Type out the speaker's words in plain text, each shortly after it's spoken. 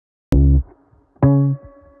Hey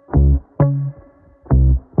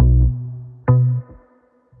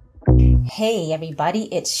everybody,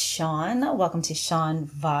 it's Sean. Welcome to Sean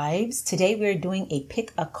Vibes. Today we're doing a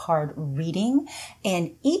pick a card reading,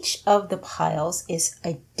 and each of the piles is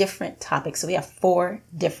a different topic. So we have 4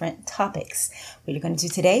 different topics. What you're going to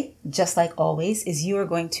do today, just like always, is you are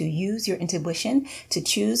going to use your intuition to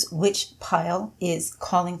choose which pile is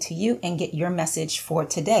calling to you and get your message for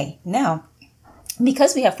today. Now,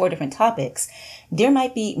 because we have 4 different topics, there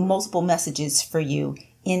might be multiple messages for you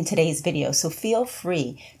in today's video. So feel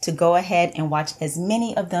free to go ahead and watch as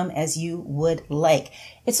many of them as you would like.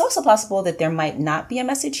 It's also possible that there might not be a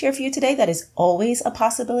message here for you today. That is always a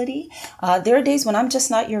possibility. There are days when I'm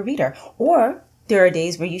just not your reader, or there are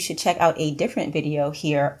days where you should check out a different video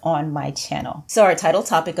here on my channel. So our title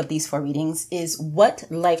topic of these 4 readings is, what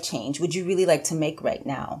life change would you really like to make right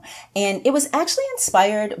now? And it was actually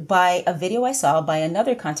inspired by a video I saw by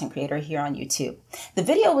another content creator here on YouTube. The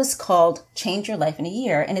video was called Change Your Life in a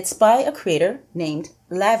Year, and it's by a creator named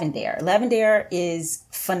Lavender. Lavender is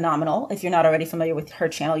phenomenal. If you're not already familiar with her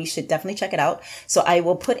channel, you should definitely check it out. So I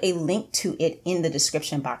will put a link to it in the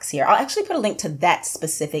description box here. I'll actually put a link to that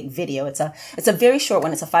specific video. It's a very short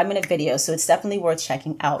one. It's a 5-minute video, so it's definitely worth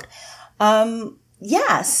checking out.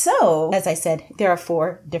 Yeah, so as I said, there are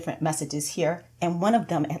 4 different messages here, and one of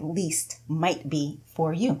them at least might be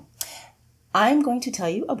for you. I'm going to tell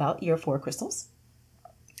you about your 4 crystals.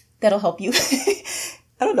 That'll help you.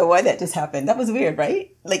 I don't know why that just happened. That was weird,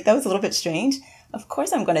 right? Like, that was a little bit strange. Of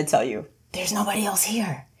course I'm going to tell you. There's nobody else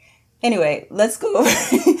here. Anyway, let's go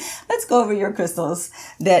over your crystals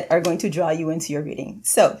that are going to draw you into your reading.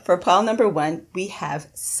 So for pile number 1, we have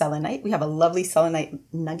Selenite. We have a lovely Selenite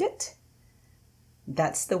Nugget.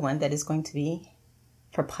 That's the one that is going to be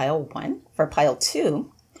for pile 1. For pile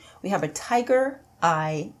 2, we have a Tiger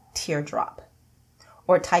Eye Teardrop,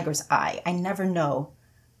 or Tiger's Eye. I never know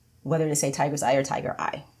whether to say Tiger's Eye or Tiger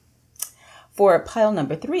Eye. For pile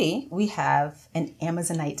number 3, we have an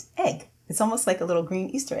Amazonite egg. It's almost like a little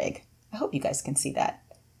green Easter egg. I hope you guys can see that.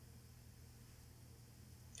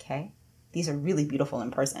 Okay, these are really beautiful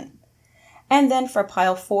in person. And then for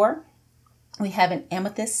pile 4, we have an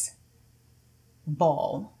amethyst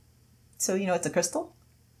ball. So you know it's a crystal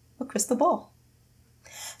ball.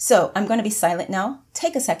 So I'm going to be silent now.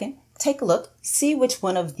 Take a second. Take a look, see which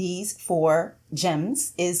one of these 4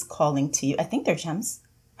 gems is calling to you. I think they're gems.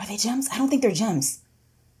 Are they gems? I don't think they're gems.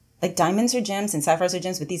 Like diamonds are gems and sapphires are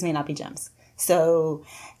gems, but these may not be gems. So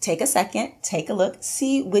take a second, take a look,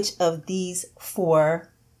 see which of these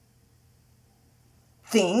 4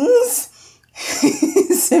 things,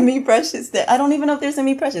 semi-precious, that I don't even know if they're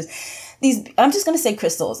semi-precious. I'm just going to say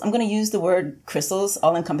crystals. I'm going to use the word crystals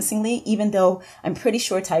all-encompassingly, even though I'm pretty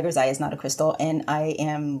sure Tiger's Eye is not a crystal, and I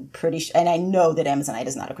am pretty sure, and I know that Amazonite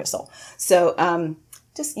is not a crystal. So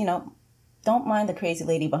just, you know, don't mind the crazy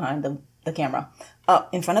lady behind the camera.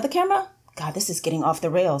 In front of the camera? God, this is getting off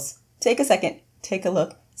the rails. Take a second, take a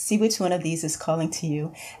look, see which one of these is calling to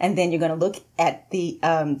you, and then you're going to look at the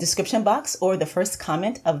description box or the first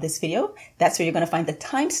comment of this video. That's where you're going to find the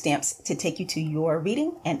timestamps to take you to your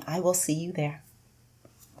reading, and I will see you there.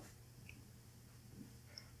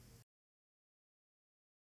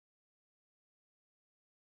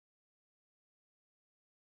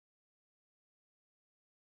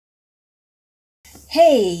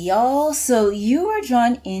 Hey y'all, so you are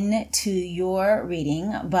drawn into your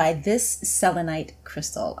reading by this selenite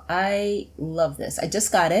crystal. I love this. I just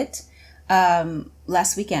got it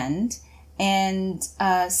last weekend, and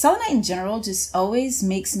selenite in general just always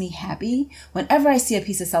makes me happy. Whenever I see a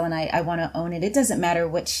piece of selenite, I want to own it. It doesn't matter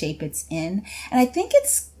what shape it's in. And I think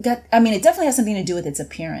it's got, I mean, it definitely has something to do with its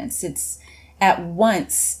appearance. It's at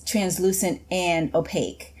once translucent and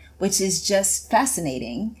opaque, which is just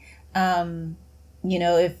fascinating. You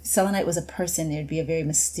know, if selenite was a person, there'd be a very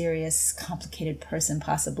mysterious, complicated person,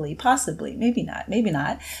 possibly, maybe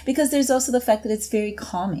not, because there's also the fact that it's very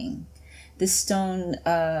calming. This stone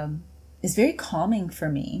is very calming for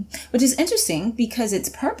me, which is interesting because its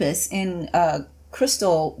purpose in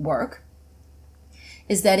crystal work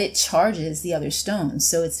is that it charges the other stones.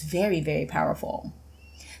 So it's very, very powerful.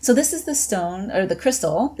 So this is the stone or the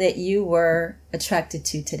crystal that you were attracted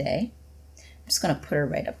to today. I'm just going to put her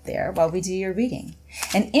right up there while we do your reading.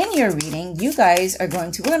 And in your reading, you guys are we're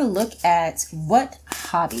going to look at what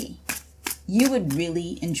hobby you would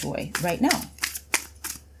really enjoy right now.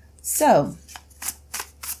 So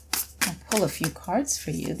I'll pull a few cards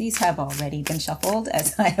for you. These have already been shuffled,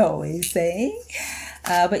 as I always say.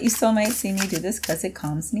 But you still might see me do this because it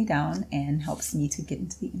calms me down and helps me to get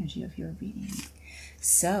into the energy of your reading.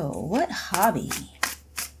 So what hobby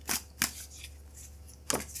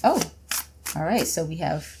Oh, all right. So we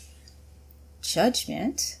have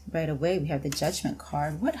Judgment right away. We have the Judgment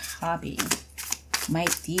card. What hobby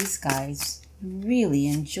might these guys really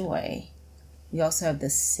enjoy? We also have the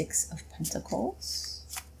Six of Pentacles.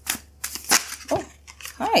 Oh,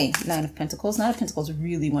 hi, Nine of Pentacles. Nine of Pentacles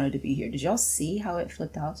really wanted to be here. Did y'all see how it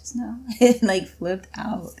flipped out just now? It like flipped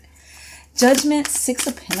out. Judgment, Six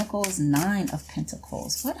of Pentacles, Nine of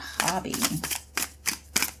Pentacles. What hobby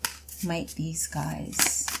might these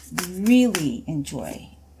guys really enjoy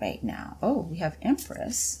right now? Oh, we have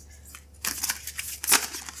Empress.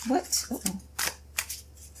 What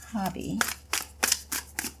hobby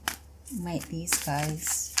might these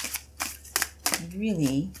guys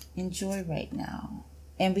really enjoy right now?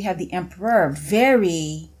 And we have the Emperor.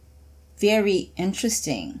 Very, very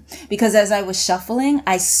interesting, because as I was shuffling,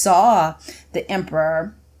 I saw the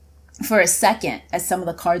Emperor for a second as some of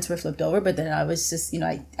the cards were flipped over, but then I was just,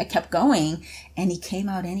 I kept going and he came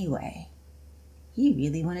out anyway. He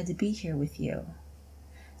really wanted to be here with you.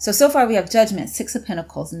 So far we have Judgment, Six of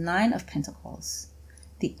Pentacles, Nine of Pentacles,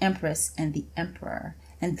 the Empress, and the Emperor.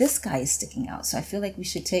 And this guy is sticking out. So I feel like we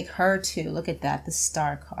should take her too. Look at that, the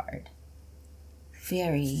Star card.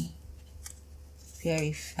 Very,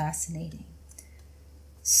 very fascinating.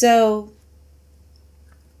 So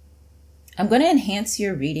I'm going to enhance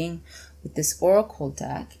your reading with this Oracle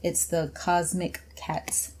deck. It's the Cosmic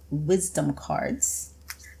Cat's Wisdom cards.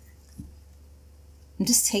 I'm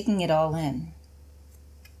just taking it all in,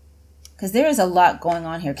 because there is a lot going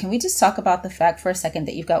on here. Can we just talk about the fact for a second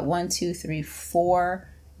that you've got 1, 2, 3, 4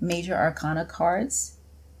 major arcana cards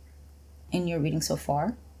in your reading so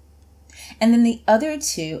far? And then the other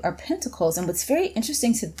two are Pentacles. And what's very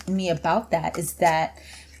interesting to me about that is that,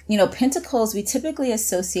 Pentacles, we typically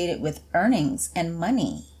associate it with earnings and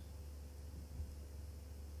money.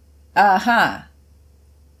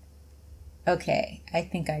 Okay, I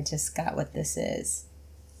think I just got what this is.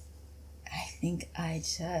 I think I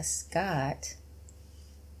just got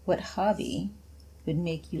what hobby would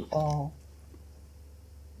make you all,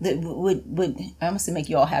 that would I almost say make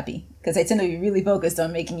you all happy, because I tend to be really focused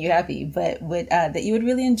on making you happy, but would that you would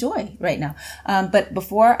really enjoy right now. But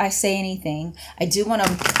before I say anything, I do want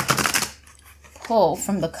to pull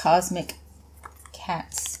from the Cosmic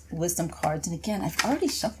Cat's Wisdom cards. And again, I've already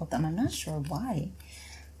shuffled them. I'm not sure why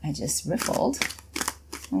I just riffled.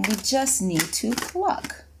 And we just need to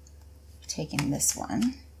pluck. Taking this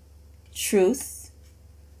one. Truth.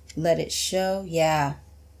 Let it show. Yeah.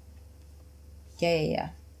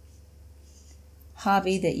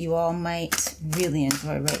 Hobby that you all might really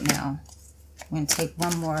enjoy right now. I'm going to take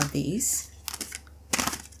one more of these.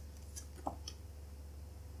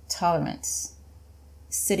 Tolerance.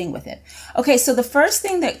 Sitting with it. Okay, so the first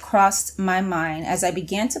thing that crossed my mind as I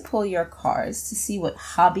began to pull your cards to see what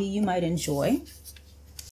hobby you might enjoy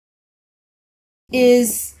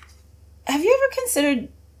is, have you ever considered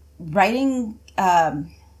writing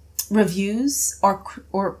reviews or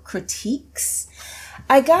critiques?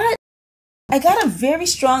 I got a very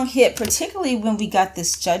strong hit, particularly when we got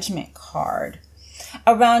this Judgment card,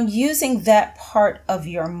 around using that part of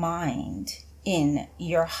your mind in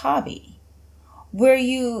your hobby, where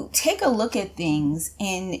you take a look at things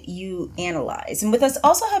and you analyze. And with us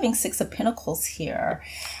also having Six of Pentacles here,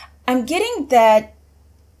 I'm getting that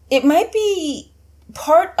it might be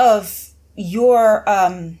part of your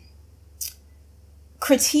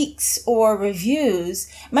critiques or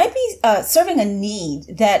reviews might be serving a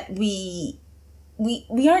need that we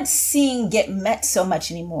aren't seeing get met so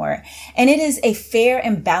much anymore. And it is a fair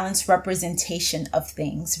and balanced representation of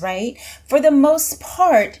things, right? For the most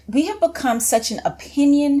part, we have become such an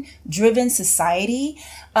opinion-driven society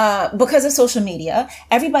because of social media.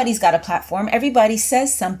 Everybody's got a platform. Everybody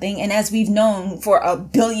says something. And as we've known for a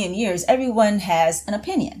billion years, everyone has an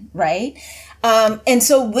opinion, right? And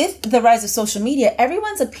so with the rise of social media,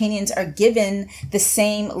 everyone's opinions are given the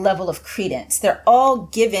same level of credence. They're all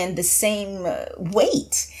given the same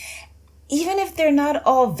weight, even if they're not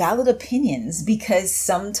all valid opinions, because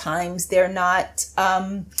sometimes they're not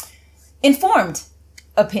informed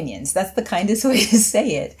opinions. That's the kindest way to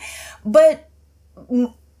say it. But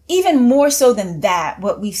even more so than that,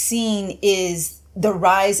 what we've seen is the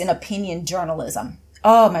rise in opinion journalism.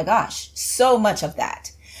 Oh my gosh, so much of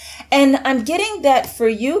that. And I'm getting that for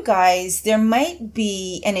you guys, there might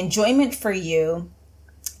be an enjoyment for you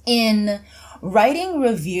in writing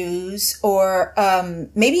reviews, or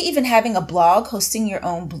maybe even having a blog, hosting your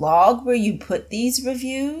own blog where you put these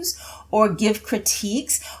reviews or give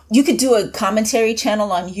critiques. You could do a commentary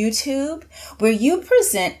channel on YouTube where you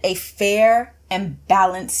present a fair and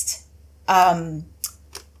balanced opinion.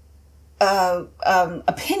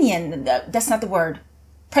 That's not the word.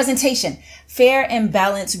 presentation, fair and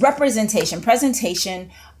balanced representation, presentation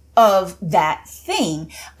of that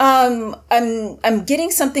thing. I'm getting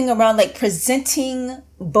something around like presenting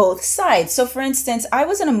both sides. So for instance, I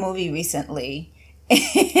was in a movie recently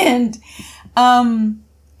and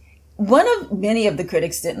many of the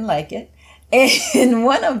critics didn't like it. And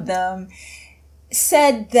one of them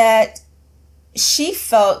said that she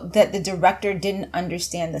felt that the director didn't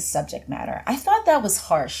understand the subject matter. I thought that was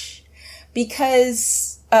harsh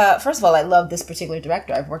because, first of all, I love this particular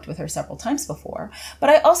director. I've worked with her several times before. But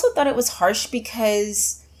I also thought it was harsh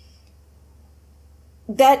because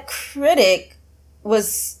that critic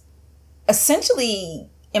was essentially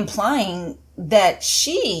implying that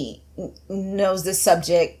she knows the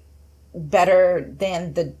subject better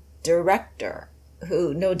than the director,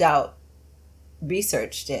 who no doubt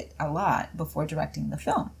researched it a lot before directing the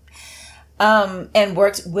film, and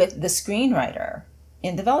worked with the screenwriter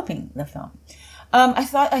in developing the film. I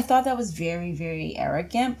thought that was very, very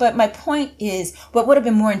arrogant. But my point is, what would have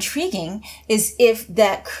been more intriguing is if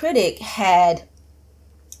that critic had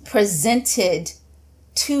presented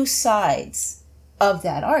two sides of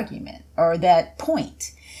that argument or that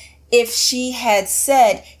point. If she had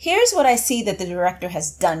said, here's what I see that the director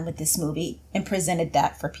has done with this movie, and presented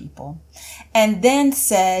that for people, and then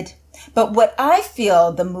said, but what I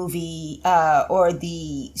feel the movie or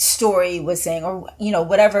the story was saying, or, you know,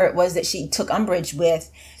 whatever it was that she took umbrage with,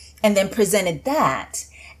 and then presented that.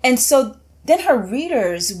 And so then her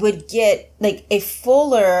readers would get like a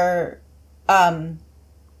fuller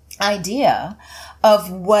idea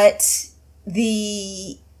of what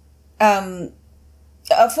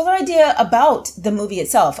a fuller idea about the movie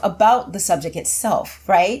itself, about the subject itself,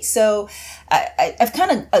 right? So I've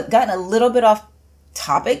kind of gotten a little bit off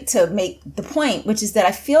topic to make the point, which is that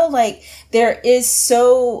I feel like there is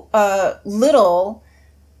so little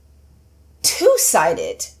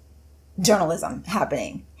two-sided journalism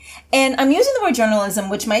happening. And I'm using the word journalism,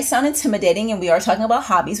 which might sound intimidating, and we are talking about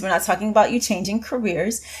hobbies. We're not talking about you changing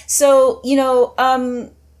careers. So, you know,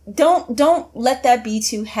 don't let that be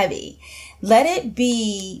too heavy. Let it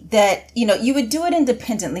be that, you know, you would do it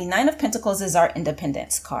independently. 9 of Pentacles is our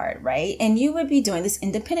independence card, right? And you would be doing this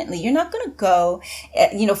independently. You're not going to go,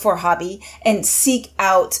 you know, for a hobby and seek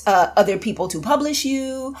out other people to publish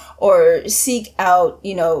you or seek out,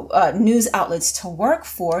 you know, news outlets to work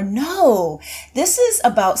for. No, this is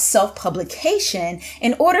about self-publication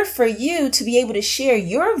in order for you to be able to share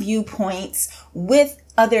your viewpoints with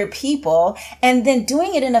other people, and then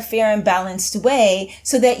doing it in a fair and balanced way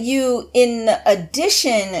so that you, in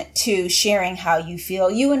addition to sharing how you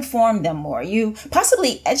feel, you inform them more. You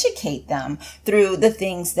possibly educate them through the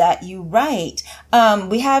things that you write.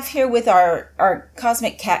 We have here with our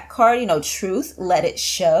cosmic cat card, you know, truth, let it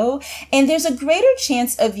show. And there's a greater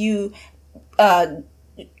chance of you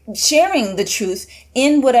sharing the truth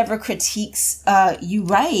in whatever critiques you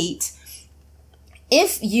write,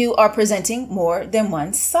 if you are presenting more than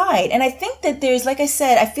one side. And I think that there's, like I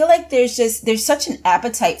said, I feel like there's such an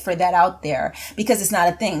appetite for that out there because it's not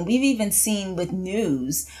a thing. We've even seen with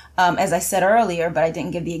news, as I said earlier, but I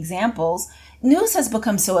didn't give the examples. News has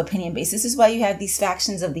become so opinion-based. This is why you have these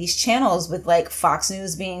factions of these channels with like Fox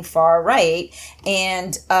News being far right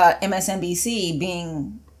and MSNBC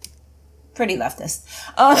being pretty leftist.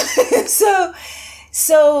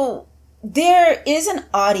 So there is an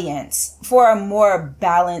audience for a more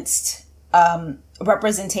balanced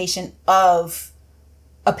representation of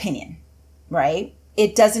opinion, right?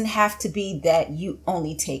 It doesn't have to be that you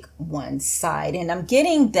only take one side. And I'm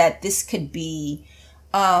getting that this could be,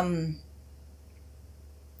 that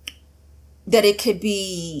it could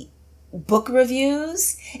be book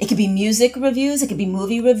reviews, it could be music reviews, it could be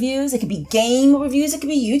movie reviews, it could be game reviews, it could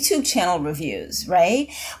be YouTube channel reviews, right?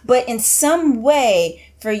 But in some way,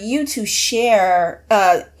 for you to share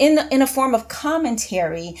in a form of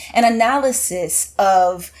commentary and analysis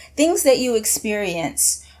of things that you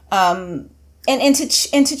experience, and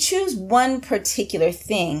to choose one particular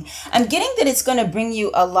thing. I'm getting that it's going to bring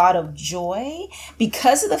you a lot of joy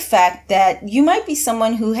because of the fact that you might be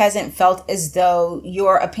someone who hasn't felt as though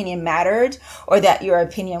your opinion mattered or that your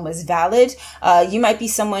opinion was valid. You might be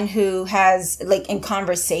someone who has, like, in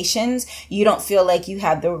conversations, you don't feel like you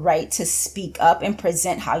have the right to speak up and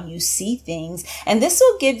present how you see things. And this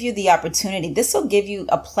will give you the opportunity. This will give you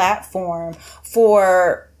a platform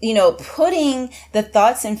for, you know, putting the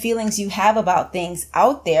thoughts and feelings you have about things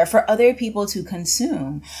out there for other people to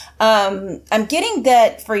consume. I'm getting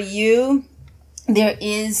that for you, there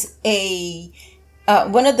is a,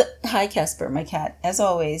 one of the, hi Casper, my cat, as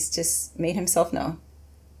always, just made himself known.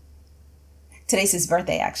 Today's his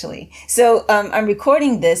birthday, actually. So I'm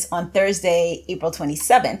recording this on Thursday, April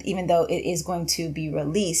 27th, even though it is going to be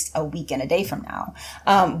released a week and a day from now.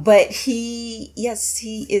 But he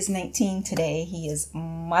is 19 today. He is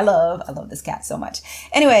my love. I love this cat so much.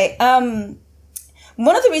 Anyway,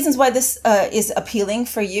 one of the reasons why this is appealing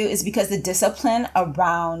for you is because the discipline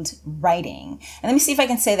around writing. And let me see if I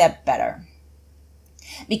can say that better.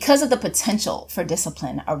 Because of the potential for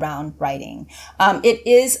discipline around writing. It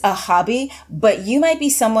is a hobby, but you might be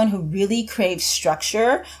someone who really craves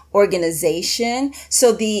structure, organization.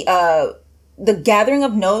 So the gathering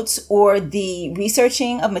of notes or the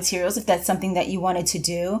researching of materials, if that's something that you wanted to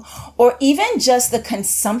do, or even just the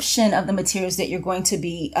consumption of the materials that you're going to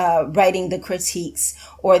be writing the critiques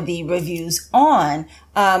or the reviews on.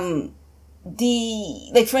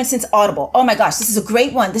 Like for instance, Audible. Oh my gosh, this is a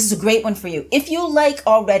great one. This is a great one for you. If you like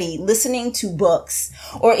already listening to books,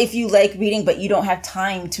 or if you like reading but you don't have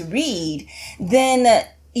time to read, then,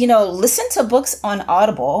 listen to books on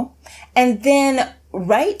Audible and then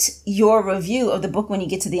write your review of the book when you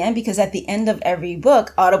get to the end, because at the end of every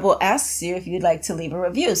book, Audible asks you if you'd like to leave a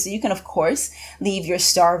review. So you can, of course, leave your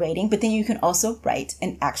star rating, but then you can also write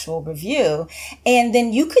an actual review. And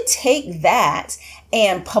then you could take that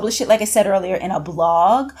and publish it, like I said earlier, in a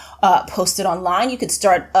blog, post it online. You could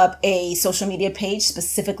start up a social media page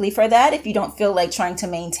specifically for that if you don't feel like trying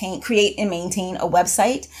to create and maintain a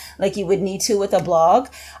website like you would need to with a blog.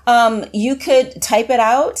 You could type it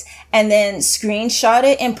out and then screenshot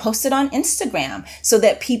it and post it on Instagram so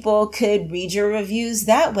that people could read your reviews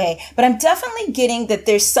that way. But I'm definitely getting that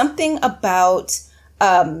there's something about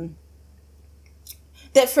that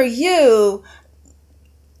for you,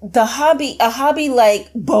 a hobby like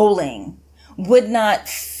bowling would not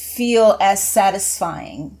feel as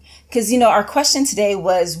satisfying. Because, our question today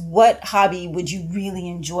was, what hobby would you really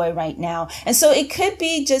enjoy right now? And so it could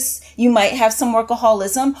be just, you might have some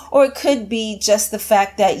workaholism, or it could be just the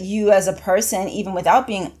fact that you as a person, even without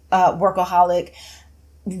being a workaholic,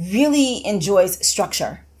 really enjoys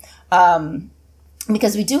structure.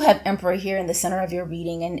 Because we do have Emperor here in the center of your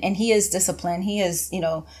reading, and he is discipline. He is,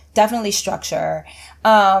 definitely structure.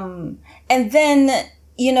 And then,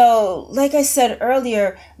 like I said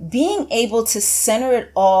earlier, being able to center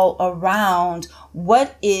it all around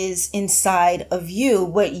what is inside of you,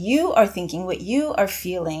 what you are thinking, what you are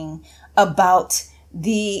feeling about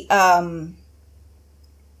the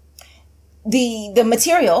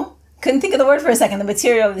material. Couldn't think of the word for a second. The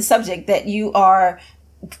material of the subject that you are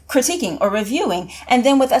critiquing or reviewing. And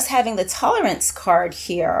then with us having the tolerance card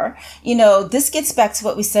here, this gets back to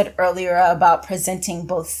what we said earlier about presenting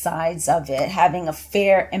both sides of it, having a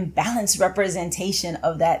fair and balanced representation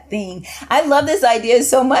of that thing. I love this idea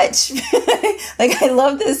so much. Like, I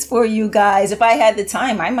love this for you guys. If I had the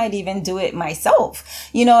time, I might even do it myself.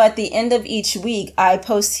 At the end of each week, I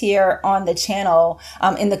post here on the channel,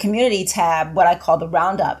 in the community tab, what I call the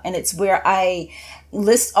roundup. And it's where I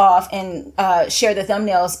list off and share the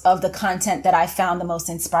thumbnails of the content that I found the most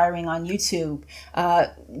inspiring on YouTube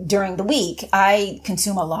during the week. I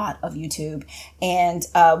consume a lot of YouTube, and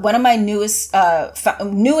one of my newest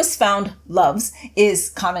found loves is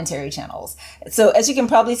commentary channels. So as you can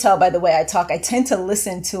probably tell by the way I talk, I tend to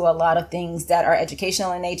listen to a lot of things that are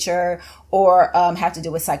educational in nature or have to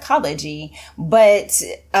do with psychology. But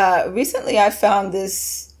recently I found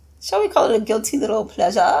this, shall we call it a guilty little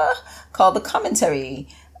pleasure, called the commentary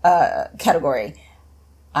category.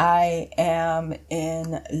 I am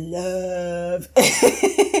in love.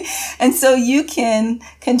 And so you can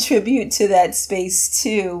contribute to that space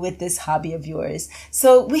too with this hobby of yours.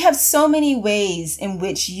 So we have so many ways in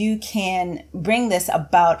which you can bring this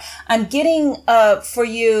about. I'm getting for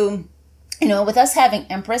you, with us having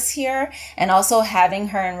Empress here and also having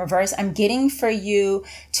her in reverse, I'm getting for you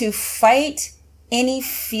to fight any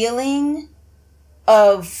feeling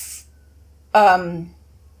of let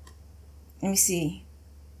me see.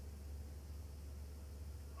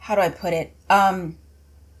 How do I put it?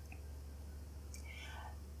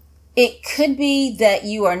 It could be that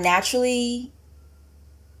you are naturally,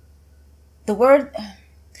 the word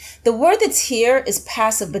that's here is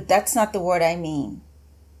passive, but that's not the word I mean.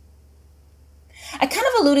 I kind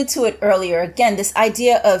of alluded to it earlier. Again, this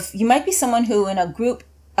idea of you might be someone who in a group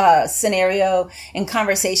scenario in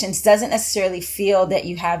conversations doesn't necessarily feel that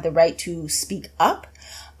you have the right to speak up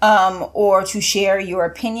or to share your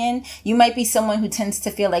opinion. You might be someone who tends to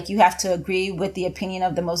feel like you have to agree with the opinion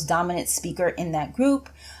of the most dominant speaker in that group.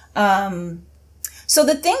 So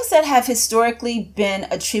the things that have historically been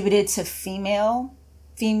attributed to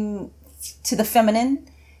to the feminine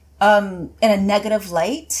in a negative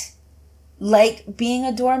light, like being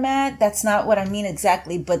a doormat. That's not what I mean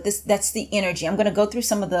exactly, but that's the energy. I'm going to go through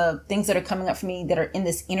some of the things that are coming up for me that are in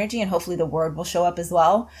this energy, and hopefully the word will show up as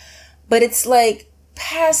well. But it's like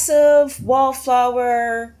passive,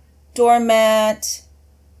 wallflower, doormat,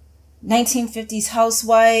 1950s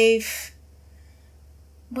housewife.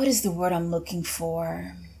 What is the word I'm looking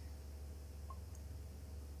for?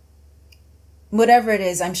 Whatever it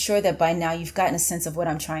is, I'm sure that by now you've gotten a sense of what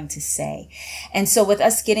I'm trying to say. And so with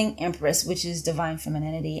us getting Empress, which is divine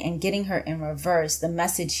femininity, and getting her in reverse, the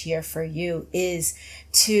message here for you is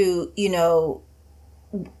to, you know,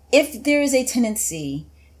 if there is a tendency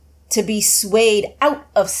to be swayed out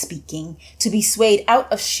of speaking, to be swayed out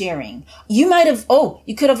of sharing, you might have,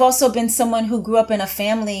 you could have also been someone who grew up in a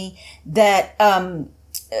family that,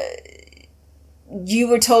 you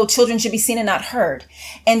were told children should be seen and not heard.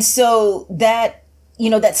 And so that, you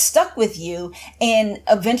know, that stuck with you, and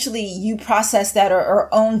eventually you processed that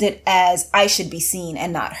or owned it as I should be seen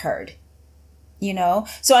and not heard, you know?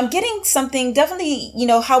 So I'm getting something definitely, you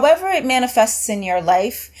know, however it manifests in your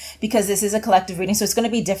life, because this is a collective reading, so it's going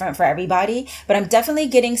to be different for everybody, but I'm definitely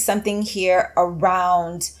getting something here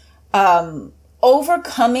around,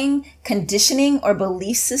 overcoming conditioning or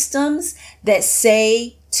belief systems that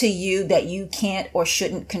say to you that you can't or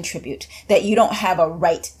shouldn't contribute, that you don't have a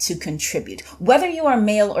right to contribute, whether you are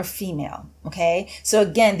male or female. Okay. So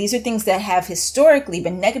again, these are things that have historically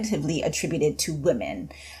been negatively attributed to women.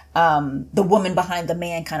 The woman behind the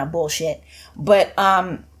man kind of bullshit. But,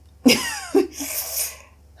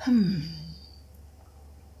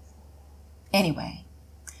 anyway,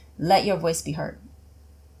 let your voice be heard.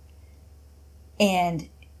 And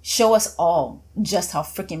show us all just how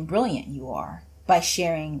freaking brilliant you are by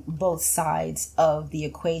sharing both sides of the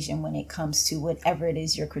equation when it comes to whatever it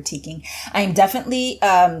is you're critiquing. I am definitely,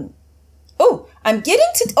 I'm getting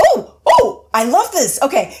to, I love this.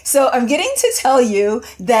 Okay. So I'm getting to tell you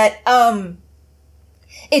that,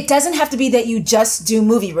 it doesn't have to be that you just do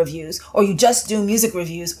movie reviews, or you just do music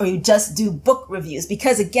reviews, or you just do book reviews.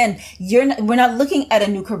 Because again, we're not looking at a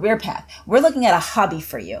new career path. We're looking at a hobby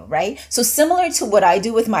for you, right? So similar to what I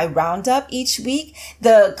do with my roundup each week,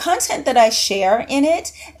 the content that I share in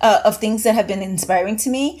it, of things that have been inspiring to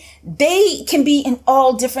me, they can be in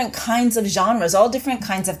all different kinds of genres, all different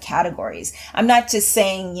kinds of categories. I'm not just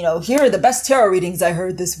saying, you know, here are the best tarot readings I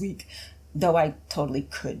heard this week. Though I totally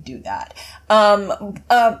could do that.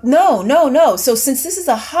 No. So since this is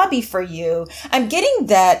a hobby for you, I'm getting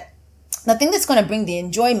that the thing that's going to bring the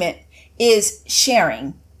enjoyment is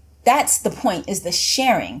sharing. That's the point, is the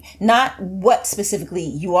sharing, not what specifically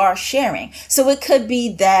you are sharing. So it could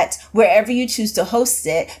be that wherever you choose to host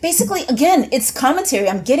it, basically, again, it's commentary.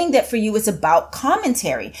 I'm getting that for you. It's about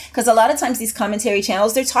commentary, because a lot of times these commentary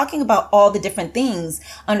channels, they're talking about all the different things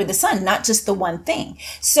under the sun, not just the one thing.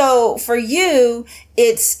 So for you,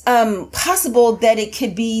 it's possible that it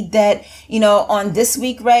could be that, you know, on this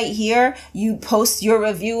week right here, you post your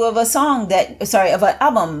review of a song of an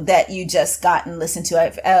album that you just got and listened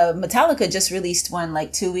to. Metallica just released one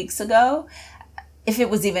like 2 weeks ago. If it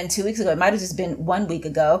was even 2 weeks ago, it might have just been 1 week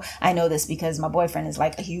ago. I know this because my boyfriend is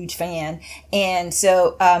like a huge fan. And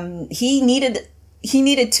so he needed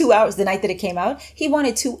 2 hours the night that it came out. He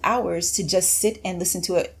wanted 2 hours to just sit and listen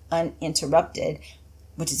to it uninterrupted,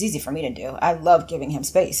 which is easy for me to do. I love giving him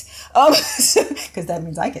space, because that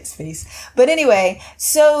means I get space. But anyway,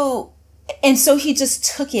 so he just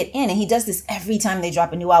took it in, and he does this every time they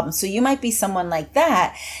drop a new album. So you might be someone like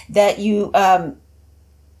that you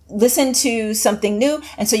listen to something new,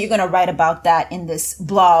 and so you're going to write about that in this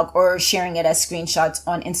blog, or sharing it as screenshots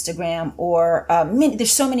on Instagram, or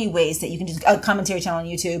there's so many ways that you can just a commentary channel on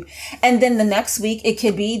YouTube. And then the next week it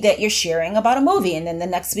could be that you're sharing about a movie, and then the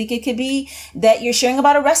next week it could be that you're sharing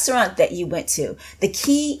about a restaurant that you went to. The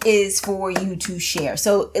key is for you to share.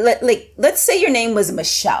 So let's say your name was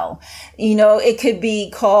Michelle, you know, it could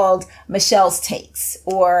be called Michelle's Takes,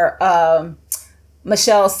 or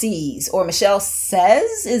Michelle Sees, or Michelle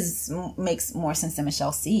Says makes more sense than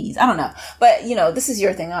Michelle Sees. I don't know. But, you know, this is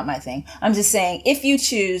your thing, not my thing. I'm just saying, if you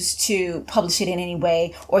choose to publish it in any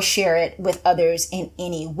way or share it with others in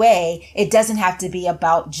any way, it doesn't have to be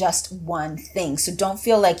about just one thing. So don't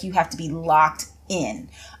feel like you have to be locked in.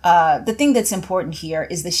 The thing that's important here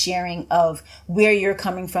is the sharing of where you're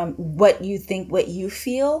coming from, what you think, what you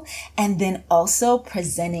feel, and then also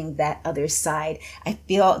presenting that other side. I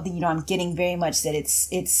feel, you know, I'm getting very much that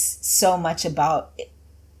it's so much about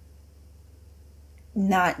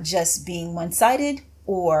not just being one-sided,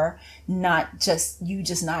 or not just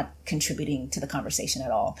not contributing to the conversation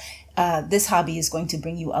at all. This hobby is going to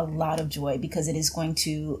bring you a lot of joy, because it is going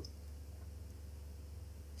to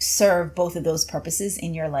serve both of those purposes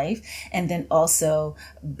in your life, and then also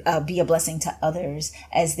be a blessing to others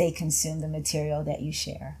as they consume the material that you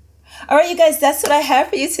share. All right, you guys, that's what I have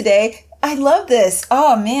for you today. I love this.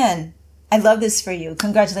 Oh, man. I love this for you.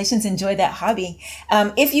 Congratulations. Enjoy that hobby.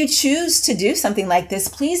 If you choose to do something like this,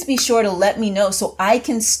 please be sure to let me know so I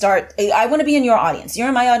can start. I want to be in your audience. You're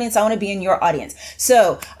in my audience. I want to be in your audience.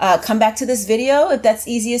 So come back to this video if that's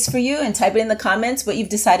easiest for you and type it in the comments what you've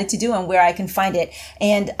decided to do and where I can find it.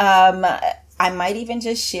 And I might even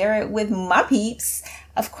just share it with my peeps.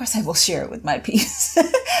 Of course, I will share it with my peeps. I'd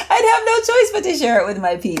have no choice but to share it with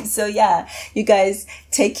my peeps. So yeah, you guys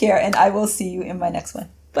take care, and I will see you in my next one.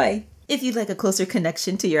 Bye. If you'd like a closer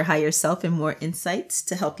connection to your higher self and more insights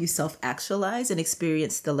to help you self-actualize and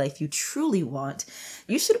experience the life you truly want,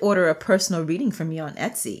 you should order a personal reading from me on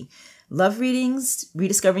Etsy. Love readings,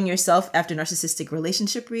 rediscovering yourself after narcissistic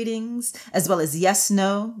relationship readings, as well as yes,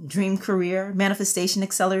 no, dream career, manifestation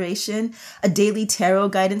acceleration, a daily tarot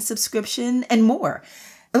guidance subscription, and more.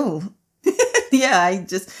 Oh, yeah, I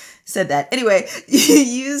just said that. Anyway,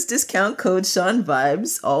 use discount code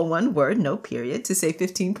shon.vibes, all one word, no period, to save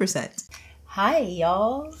 15%. Hi,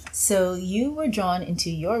 y'all. So you were drawn into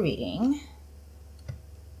your reading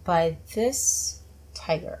by this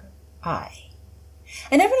tiger eye.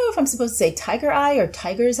 I never know if I'm supposed to say tiger eye or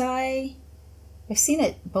tiger's eye. I've seen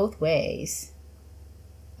it both ways.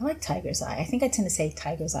 I like tiger's eye. I think I tend to say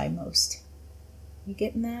tiger's eye most. You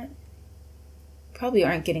getting that? Probably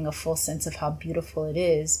aren't getting a full sense of how beautiful it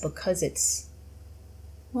is because it's,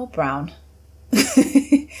 well, brown.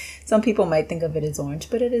 Some people might think of it as orange,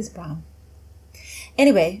 but it is brown.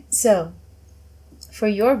 Anyway, so for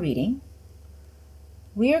your reading,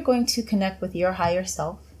 we are going to connect with your higher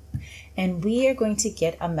self, and we are going to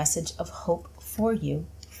get a message of hope for you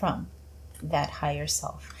from that higher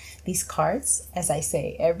self. These cards, as I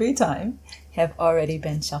say every time, have already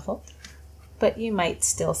been shuffled, but you might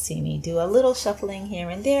still see me do a little shuffling here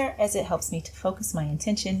and there as it helps me to focus my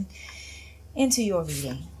intention into your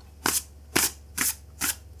reading.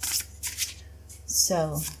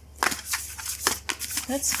 So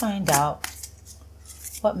let's find out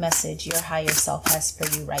what message your higher self has for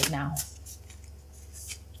you right now.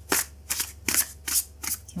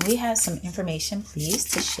 Can we have some information, please,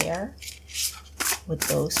 to share with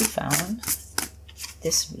those who found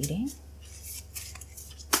this reading?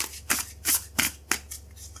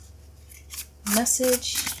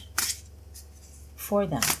 Message for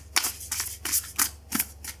them,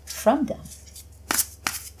 from them,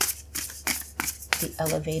 the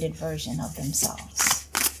elevated version of themselves.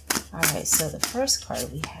 All right, so the first card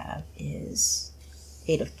we have is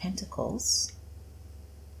Eight of Pentacles.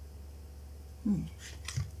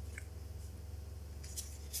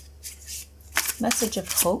 Message of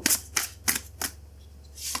hope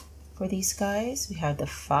for these guys. We have the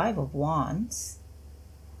Five of Wands.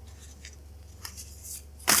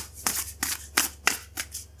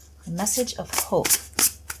 A message of hope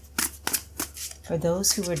for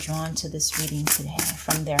those who were drawn to this reading today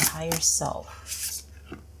from their higher self.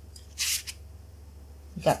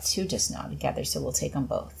 We got two just now together, so we'll take them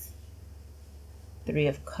both. Three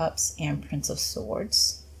of Cups and Prince of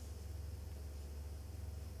Swords.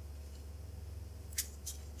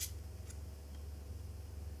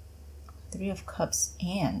 Three of Cups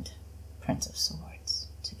and Prince of Swords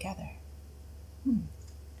together.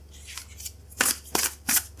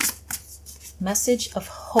 Message of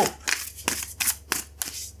hope.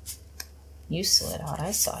 You slid out.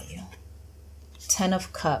 I saw you. Ten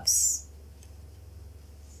of Cups.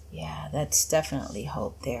 Yeah, that's definitely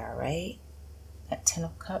hope there, right? That Ten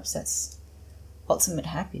of Cups, that's ultimate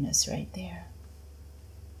happiness right there.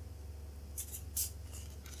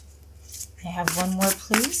 May I have one more,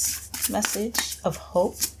 please? Message of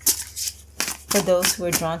hope for those who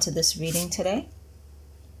are drawn to this reading today.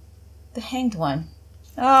 The Hanged One.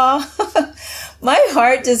 Oh, my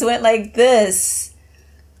heart just went like this.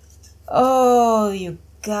 Oh, you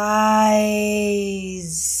guys.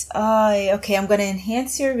 Okay, I'm going to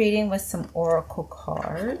enhance your reading with some oracle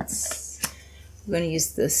cards. I'm going to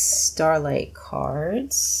use the Starlight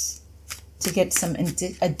cards to get some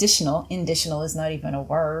additional is not even a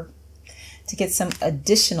word, to get some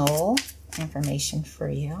additional information for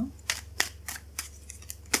you.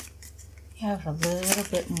 Have a little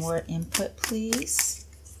bit more input, please,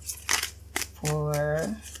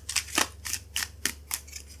 for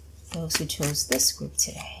those who chose this group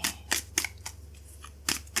today.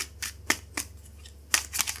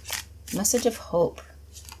 Message of hope.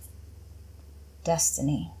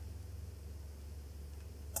 Destiny.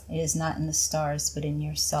 It is not in the stars, but in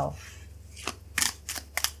yourself.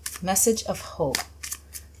 Message of hope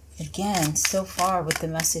Again, so far with the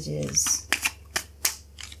messages.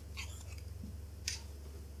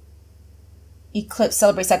 Eclipse,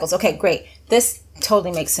 celebrate cycles. Okay, great. This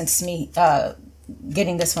totally makes sense to me,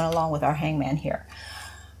 getting this one along with our hangman here.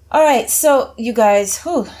 All right, so you guys,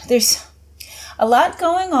 there's a lot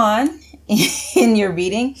going on in your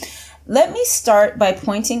reading. Let me start by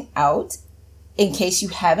pointing out, in case you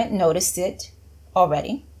haven't noticed it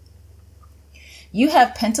already, you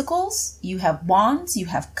have pentacles, you have wands, you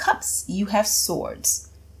have cups, you have swords.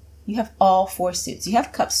 You have all 4 suits. You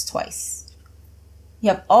have cups twice. You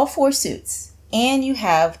have all 4 suits, and you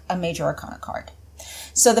have a major arcana card.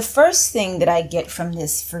 So the first thing that I get from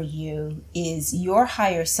this for you is your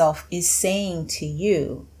higher self is saying to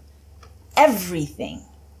you, everything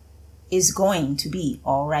is going to be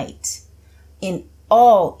all right. In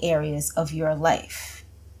all areas of your life,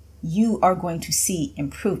 you are going to see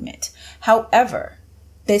improvement. However,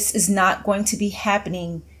 this is not going to be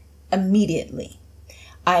happening immediately.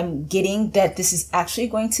 I'm getting that this is actually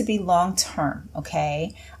going to be long term,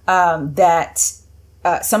 okay?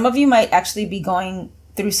 Some of you might actually be going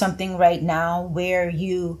through something right now where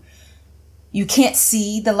you can't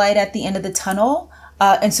see the light at the end of the tunnel.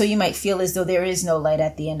 And so you might feel as though there is no light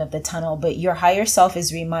at the end of the tunnel, but your higher self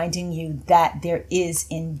is reminding you that there is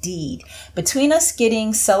indeed. Between us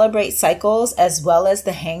getting celebrate cycles as well as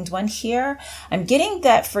the hanged one here, I'm getting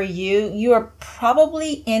that for you. You are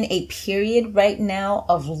probably in a period right now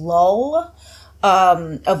of lull,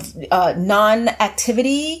 of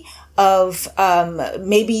non-activity, of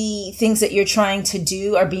maybe things that you're trying to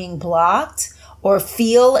do are being blocked or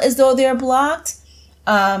feel as though they're blocked.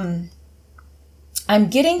 I'm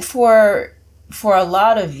getting for a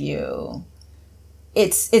lot of you,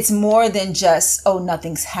 it's more than just, oh,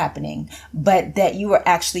 nothing's happening, but that you are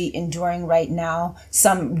actually enduring right now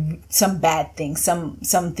some bad things, some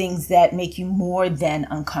things that make you more than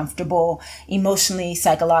uncomfortable emotionally,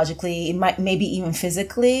 psychologically, maybe even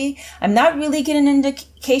physically. I'm not really getting an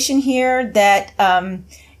indication here that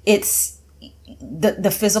it's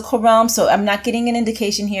the physical realm. So I'm not getting an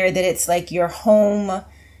indication here that it's like your home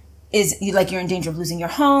is like you're in danger of losing your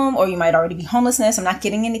home, or you might already be homelessness. I'm not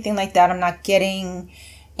getting anything like that. I'm not getting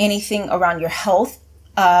anything around your health.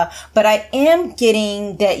 But I am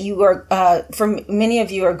getting that you are, for many of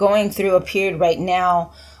you, are going through a period right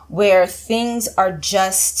now where things are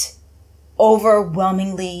just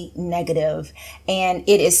overwhelmingly negative, and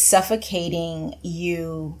it is suffocating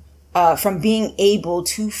you from being able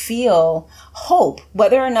to feel hope,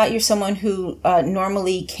 whether or not you're someone who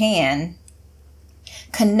normally can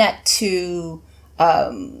connect to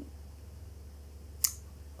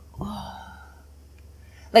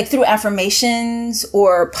like through affirmations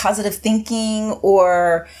or positive thinking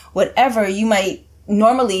or whatever. You might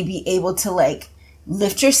normally be able to like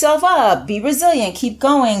lift yourself up, be resilient, keep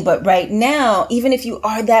going. But right now, even if you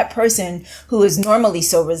are that person who is normally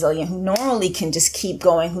so resilient, who normally can just keep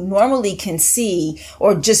going, who normally can see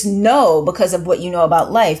or just know because of what you know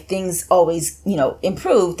about life, things always,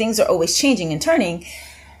 improve. Things are always changing and turning.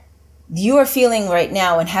 You are feeling right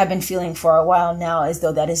now, and have been feeling for a while now, as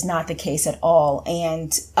though that is not the case at all.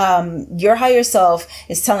 And your higher self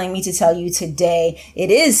is telling me to tell you today,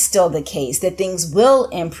 it is still the case that things will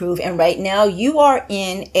improve. And right now you are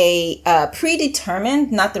in a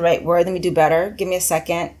predetermined, not the right word. Let me do better. Give me a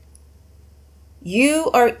second.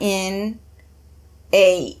 You are in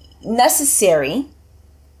a necessary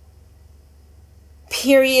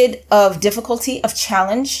period of difficulty, of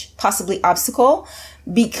challenge, possibly obstacle,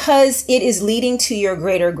 because it is leading to your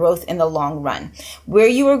greater growth in the long run. Where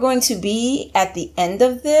you are going to be at the end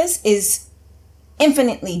of this is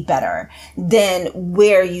infinitely better than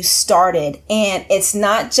where you started. And it's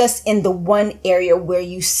not just in the one area where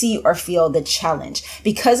you see or feel the challenge.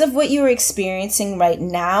 Because of what you're experiencing right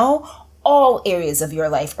now, all areas of your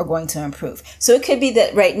life are going to improve. So it could be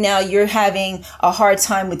that right now you're having a hard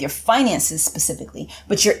time with your finances specifically,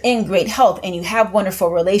 but you're in great health and you have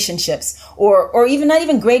wonderful relationships, or even not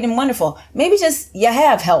even great and wonderful. Maybe just you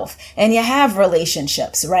have health and you have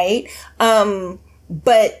relationships, right?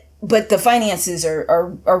 But the finances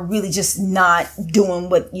are really just not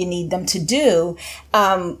doing what you need them to do.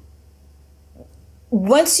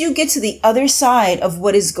 Once you get to the other side of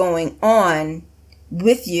what is going on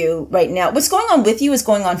with you right now, what's going on with you is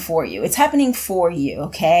going on for you. It's happening for you.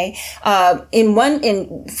 Okay. For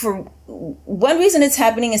one reason it's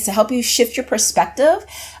happening is to help you shift your perspective,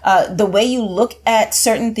 the way you look at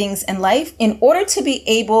certain things in life, in order to be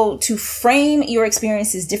able to frame your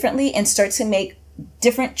experiences differently and start to make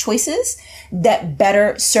different choices that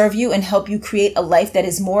better serve you and help you create a life that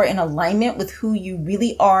is more in alignment with who you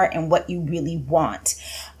really are and what you really want.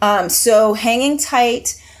 So hanging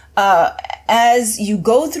tight. as you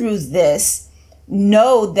go through this,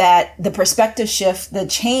 know that the perspective shift, the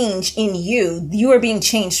change in you, you are being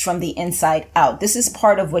changed from the inside out. This is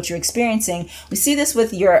part of what you're experiencing. We see this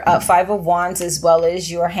with your Five of Wands as well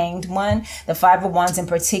as your Hanged One. The Five of Wands in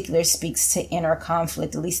particular speaks to inner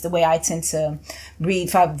conflict, at least the way I tend to read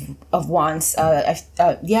Five of Wands.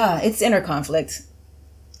 Yeah, it's inner conflict.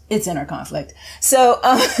 It's inner conflict. So,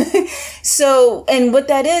 and what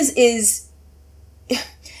that is,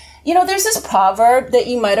 you know, there's this proverb that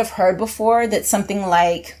you might have heard before that's something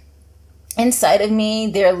like, inside of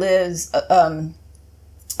me, there lives, I'm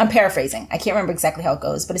paraphrasing. I can't remember exactly how it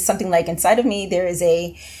goes, but it's something like, inside of me, there is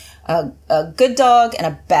a good dog and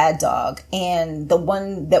a bad dog. And the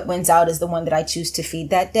one that wins out is the one that I choose to feed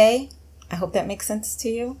that day. I hope that makes sense to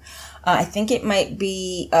you. I think it might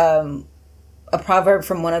be a proverb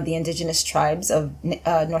from one of the indigenous tribes of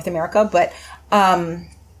North America, but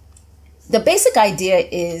the basic idea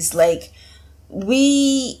is like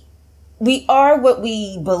we are what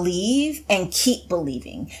we believe and keep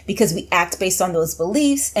believing, because we act based on those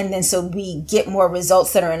beliefs, and then so we get more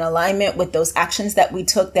results that are in alignment with those actions that we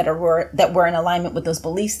took that were in alignment with those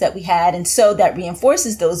beliefs that we had, and so that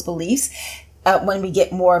reinforces those beliefs. When we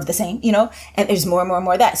get more of the same, you know, and there's more and more and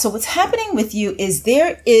more of that. So what's happening with you is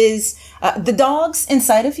there is the dogs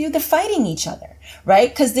inside of you, they're fighting each other, right?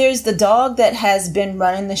 Because there's the dog that has been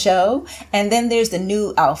running the show, and then there's the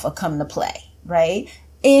new alpha come to play, right?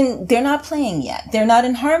 And they're not playing yet. They're not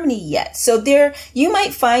in harmony yet. So you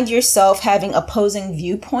might find yourself having opposing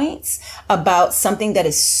viewpoints about something that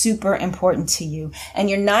is super important to you.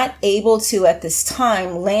 And you're not able to, at this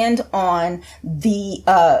time, land on the,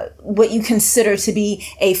 what you consider to be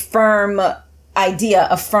a firm idea,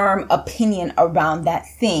 a firm opinion around that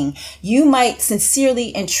thing. You might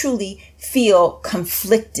sincerely and truly feel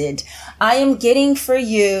conflicted. I am getting for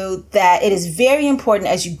you that it is very important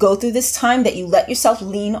as you go through this time that you let yourself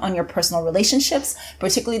lean on your personal relationships,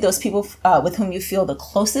 particularly those people with whom you feel the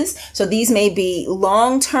closest. So these may be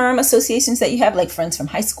long-term associations that you have, like friends from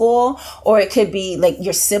high school, or it could be like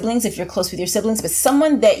your siblings if you're close with your siblings, but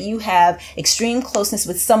someone that you have extreme closeness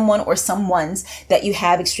with, someone or someones that you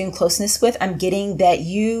have extreme closeness with. I'm getting that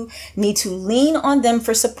you need to lean on them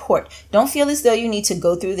for support. Don't feel as though you need to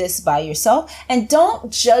go through this by yourself, and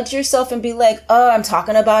don't judge yourself and be like, oh, I'm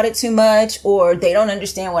talking about it too much, or they don't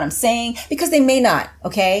understand what I'm saying, because they may not.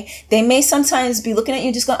 Okay. They may sometimes be looking at you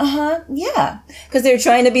and just go, yeah, because they're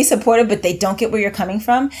trying to be supportive, but they don't get where you're coming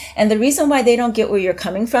from. And the reason why they don't get where you're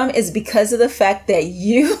coming from is because of the fact that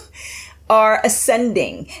you are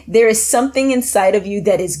ascending. There is something inside of you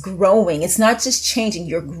that is growing. It's not just changing,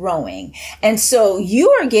 you're growing. And so you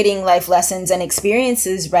are getting life lessons and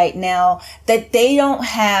experiences right now that they don't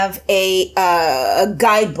have a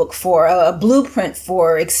guidebook for, a blueprint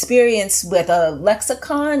for, experience with, a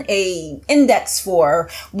lexicon, a index for,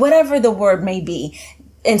 whatever the word may be.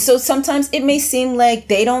 And so sometimes it may seem like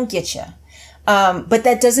they don't get you. But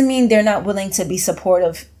that doesn't mean they're not willing to be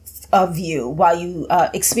supportive of you while you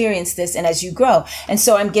experience this and as you grow. And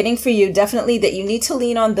so I'm getting for you definitely that you need to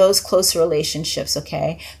lean on those close relationships.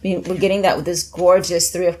 Okay. We're getting that with this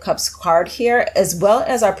gorgeous Three of Cups card here, as well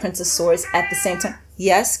as our Prince of Swords at the same time.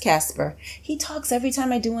 Yes, Casper. He talks every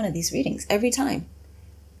time I do one of these readings, every time.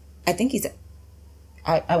 I think he's,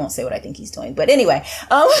 I won't say what I think he's doing, but anyway,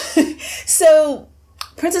 so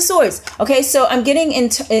Prince of Swords. Okay. So I'm getting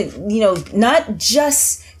into, you know, not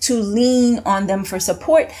just to lean on them for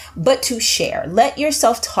support, but to share. Let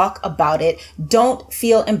yourself talk about it. Don't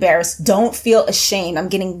feel embarrassed. Don't feel ashamed. I'm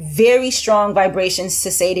getting very strong vibrations to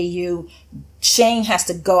say to you, shame has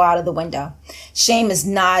to go out of the window. Shame is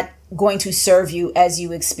not going to serve you as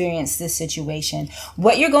you experience this situation.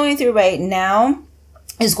 What you're going through right now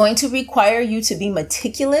is going to require you to be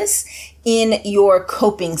meticulous in your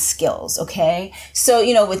coping skills. Okay. So,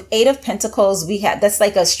 you know, with Eight of Pentacles, that's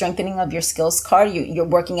like a strengthening of your skills card. You're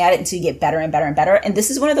working at it until you get better and better and better. And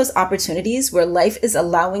this is one of those opportunities where life is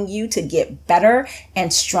allowing you to get better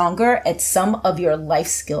and stronger at some of your life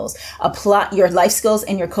skills. Apply your life skills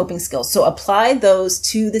and your coping skills. So apply those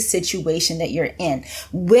to the situation that you're in.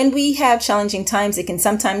 When we have challenging times, it can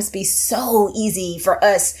sometimes be so easy for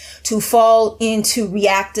us to fall into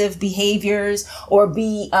reactive behaviors or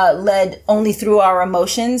be led only through our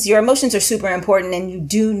emotions. Your emotions are super important, and you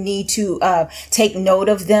do need to take note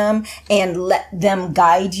of them and let them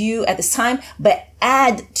guide you at this time. But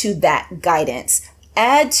add to that guidance,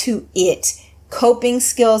 add to it coping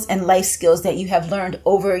skills and life skills that you have learned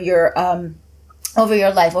over your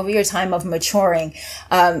life, over your time of maturing.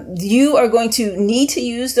 You are going to need to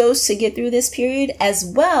use those to get through this period, as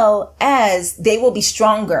well as they will be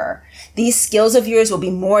stronger These skills of yours will be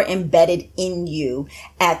more embedded in you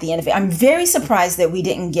at the end of it. I'm very surprised that we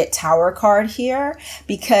didn't get Tower card here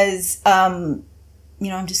because, you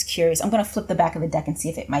know, I'm just curious. I'm going to flip the back of the deck and see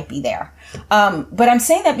if it might be there. But I'm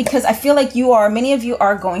saying that because I feel like many of you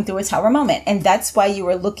are going through a Tower moment. And that's why you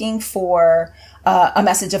were looking for a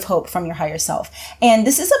message of hope from your higher self. And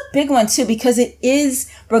this is a big one too, because it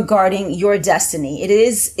is regarding your destiny. It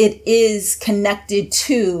is connected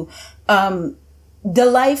to the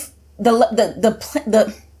life,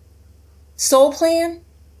 the soul plan,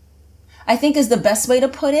 I think is the best way to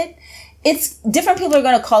put it. It's different. People are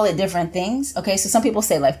going to call it different things. Okay. So some people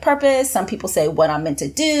say life purpose. Some people say what I'm meant to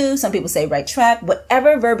do. Some people say right track,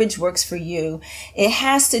 whatever verbiage works for you. It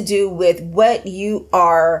has to do with what you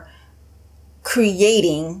are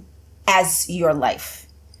creating as your life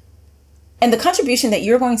and the contribution that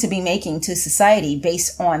you're going to be making to society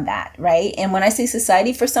based on that. Right. And when I say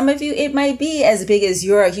society, for some of you, it might be as big as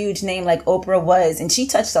you're a huge name like Oprah was, and she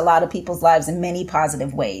touched a lot of people's lives in many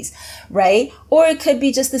positive ways. Right. Or it could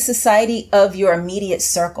be just the society of your immediate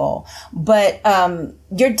circle. But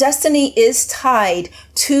your destiny is tied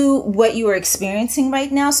to what you are experiencing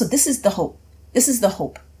right now. So this is the hope. This is the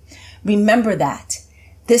hope. Remember that.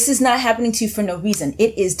 This is not happening to you for no reason.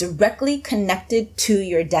 It is directly connected to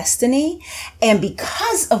your destiny. And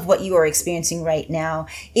because of what you are experiencing right now,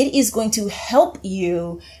 it is going to help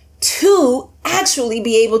you to actually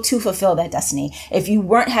be able to fulfill that destiny. If you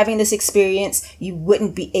weren't having this experience, you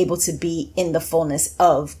wouldn't be able to be in the fullness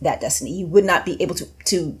of that destiny. You would not be able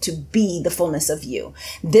to be the fullness of you.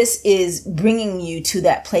 This is bringing you to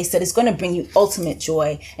that place that is going to bring you ultimate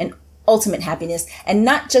joy and ultimate happiness, and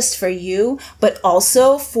not just for you, but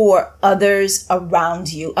also for others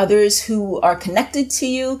around you, others who are connected to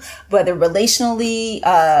you, whether relationally,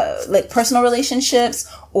 like personal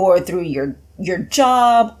relationships, or through your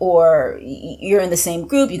job, or you're in the same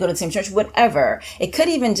group, you go to the same church, whatever. It could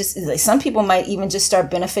even just, like, some people might even just start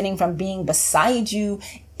benefiting from being beside you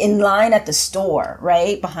in line at the store,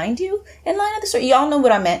 right? Behind you in line at the store. Y'all know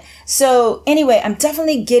what I meant. So anyway, I'm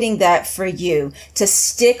definitely getting that for you to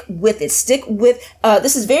stick with it. Stick with,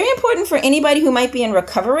 this is very important for anybody who might be in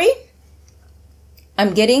recovery.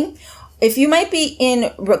 I'm getting, if you might be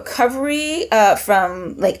in recovery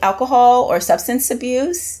from like alcohol or substance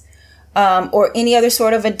abuse, or any other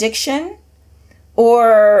sort of addiction,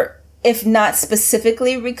 or if not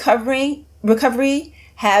specifically recovery,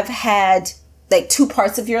 have had like two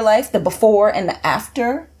parts of your life, the before and the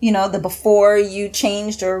after, you know, the before you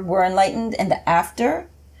changed or were enlightened and the after,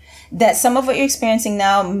 that some of what you're experiencing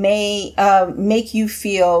now may make you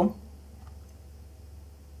feel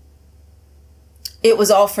it was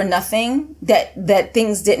all for nothing, that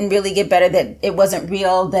things didn't really get better, that it wasn't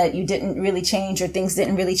real, that you didn't really change, or things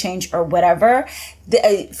didn't really change, or whatever.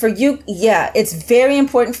 For you, yeah, it's very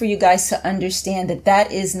important for you guys to understand that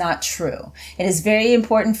that is not true. It is very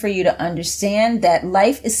important for you to understand that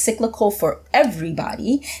life is cyclical for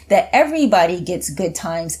everybody, that everybody gets good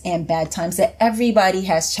times and bad times, that everybody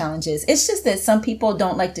has challenges. It's just that some people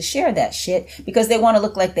don't like to share that shit because they want to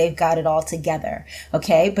look like they've got it all together.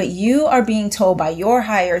 Okay. But you are being told by your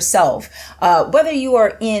higher self, whether you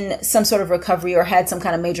are in some sort of recovery or had some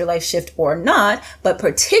kind of major life shift or not, but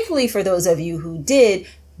particularly for those of you who did,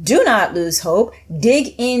 do not lose hope.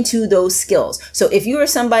 Dig into those skills. So if you are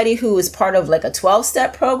somebody who is part of like a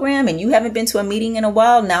 12-step program and you haven't been to a meeting in a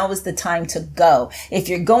while, now is the time to go. If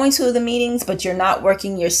you're going to the meetings, but you're not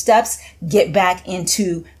working your steps, get back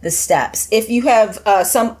into the steps. If you have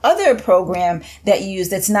some other program that you use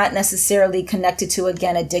that's not necessarily connected to,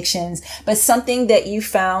 again, addictions, but something that you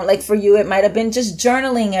found, like for you, it might have been just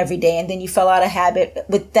journaling every day and then you fell out of habit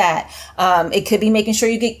with that. It could be making sure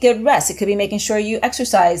you get good rest. It could be making sure you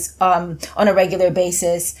exercise on a regular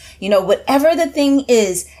basis. You know, whatever the thing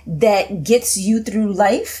is that gets you through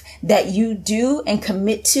life, that you do and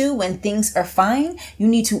commit to when things are fine, you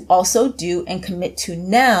need to also do and commit to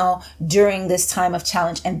now during this time of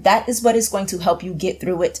challenge. And that is what is going to help you get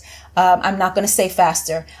through it. I'm not going to say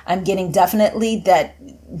faster. I'm getting definitely that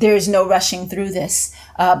there's no rushing through this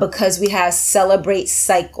because we have celebrate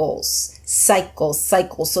cycles.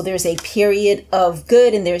 So there's a period of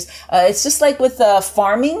good, and there's it's just like with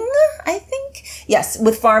farming, I think. Yes,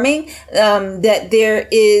 with farming, that there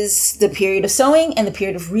is the period of sowing and the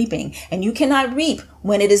period of reaping, and you cannot reap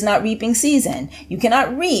when it is not reaping season. You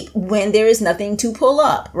cannot reap when there is nothing to pull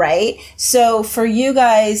up, right? So for you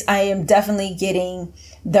guys, I am definitely getting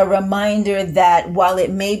the reminder that while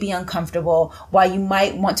it may be uncomfortable, while you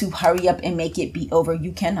might want to hurry up and make it be over,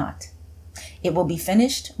 you cannot. It will be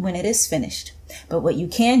finished when it is finished. But what you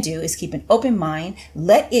can do is keep an open mind,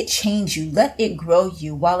 let it change you, let it grow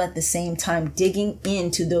you, while at the same time digging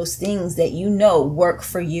into those things that you know work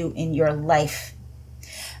for you in your life.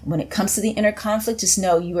 When it comes to the inner conflict, just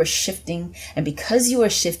know you are shifting. And because you are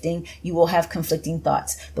shifting, you will have conflicting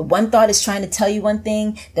thoughts. The one thought is trying to tell you one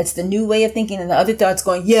thing. That's the new way of thinking. And the other thought's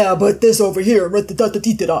going, yeah, but this over here.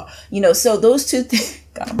 You know, so those two things.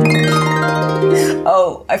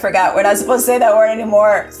 Oh, I forgot. We're not supposed to say that word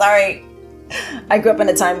anymore. Sorry. I grew up in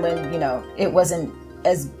a time when, you know, it wasn't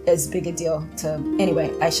as big a deal to.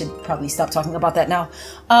 Anyway, I should probably stop talking about that now.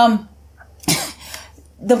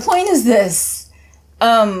 The point is this.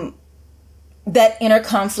 That inner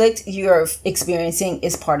conflict you're experiencing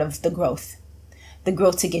is part of the growth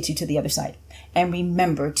to get you to the other side. And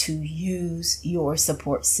remember to use your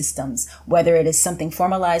support systems, whether it is something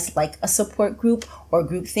formalized like a support group or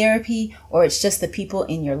group therapy, or it's just the people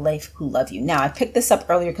in your life who love you. Now, I picked this up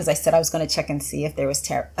earlier because I said I was going to check and see if there was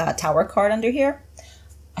a tower card under here.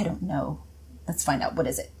 I don't know. Let's find out. What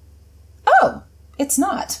is it? Oh, it's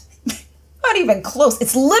not. Not even close.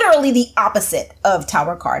 It's literally the opposite of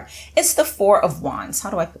Tower card. It's the Four of Wands. How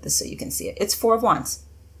do I put this so you can see it? It's Four of Wands.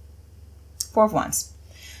 Four of Wands.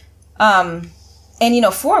 And you know,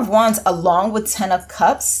 Four of Wands along with Ten of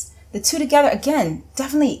Cups, the two together, again,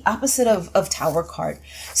 definitely opposite of Tower card.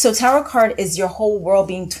 So Tower card is your whole world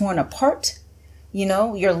being torn apart. You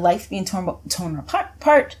know, your life being torn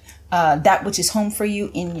apart. That which is home for you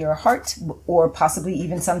in your heart, or possibly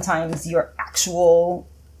even sometimes your actual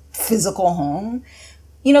physical home.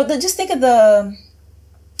 You know, just think of the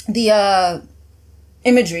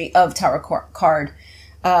imagery of Tower card.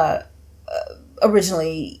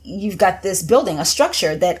 Originally, you've got this building, a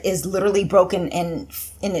structure that is literally broken and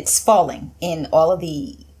it's falling, and all of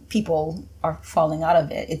the people are falling out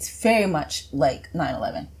of it. It's very much like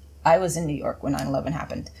 9/11. I was in New York when 9/11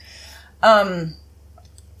 happened.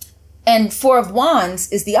 And Four of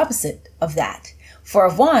Wands is the opposite of that. Four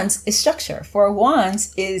of Wands is structure. Four of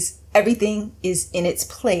Wands is everything is in its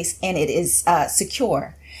place and it is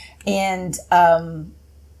secure. And,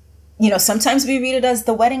 you know, sometimes we read it as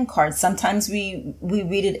the wedding card. Sometimes we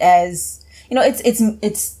read it as, you know,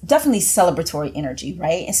 it's definitely celebratory energy,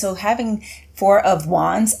 right? And so having Four of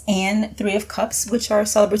Wands and Three of Cups, which are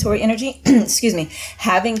celebratory energy, excuse me,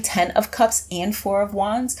 having 10 of Cups and Four of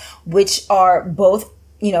Wands, which are both,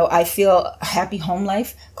 you know, I feel happy home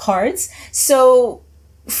life cards. So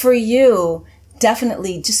for you,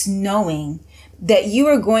 definitely just knowing that you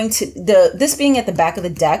are going to, this being at the back of the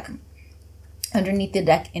deck, underneath the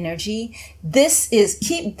deck energy,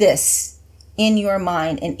 keep this in your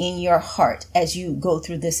mind and in your heart as you go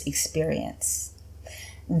through this experience.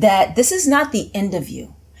 That this is not the end of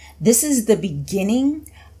you. This is the beginning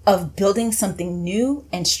of building something new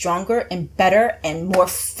and stronger and better and more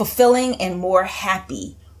fulfilling and more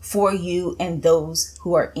happy for you and those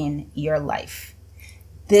who are in your life.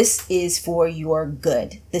 This is for your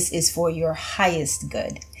good. This is for your highest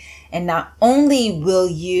good. And not only will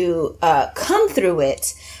you come through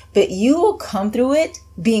it, but you will come through it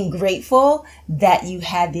being grateful that you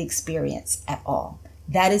had the experience at all.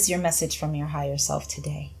 That is your message from your higher self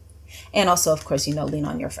today. And also, of course, you know, lean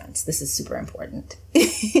on your friends. This is super important.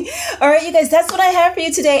 All right, you guys, that's what I have for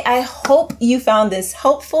you today. I hope you found this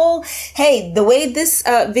helpful. Hey, the way this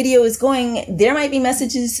video is going, there might be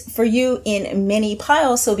messages for you in many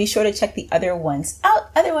piles, so be sure to check the other ones out.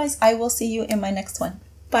 Otherwise, I will see you in my next one.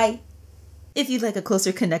 Bye. If you'd like a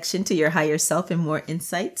closer connection to your higher self and more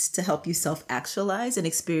insights to help you self-actualize and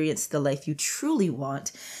experience the life you truly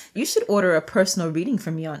want, you should order a personal reading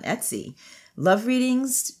from me on Etsy. Love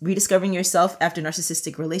readings, rediscovering yourself after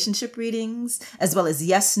narcissistic relationship readings, as well as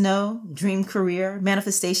yes, no, dream career,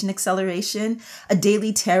 manifestation acceleration, a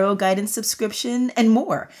daily tarot guidance subscription, and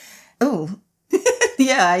more. Oh,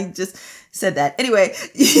 yeah, I just said that. Anyway,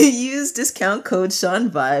 use discount code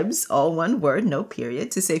shon.vibes, all one word, no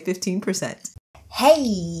period, to save 15%. Hey,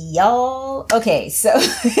 y'all. Okay, so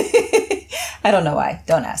I don't know why.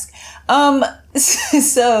 Don't ask.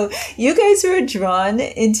 So you guys were drawn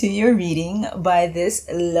into your reading by this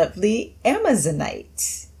lovely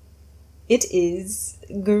Amazonite. It is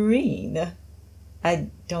green. I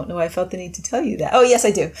don't know why I felt the need to tell you that. Oh, yes,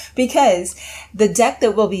 I do. Because the deck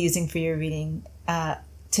that we'll be using for your reading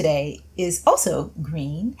today is also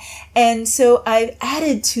green. And so I've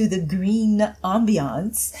added to the green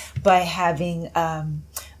ambiance by having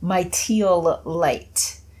my teal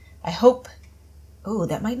light. I hope, oh,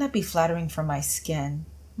 that might not be flattering for my skin.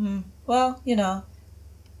 Well, you know,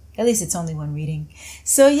 at least it's only one reading.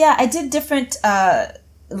 So yeah, I did different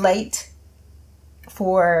light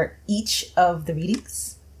for each of the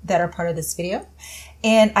readings. that are part of this video.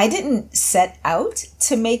 And I didn't set out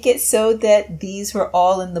to make it so that these were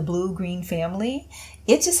all in the blue-green family.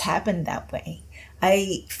 It just happened that way.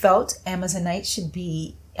 I felt Amazonite should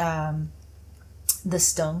be the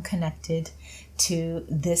stone connected to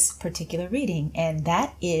this particular reading. And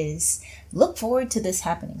that is, look forward to this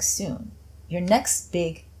happening soon. Your next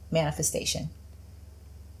big manifestation.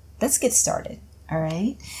 Let's get started. All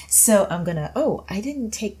right. So I'm going to, oh, I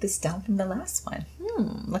didn't take this down from the last one.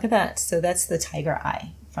 Look at that. So that's the tiger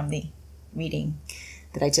eye from the reading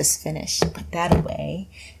that I just finished. Put that away.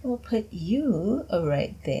 And we'll put you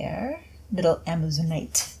right there, little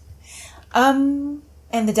Amazonite.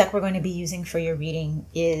 And the deck we're going to be using for your reading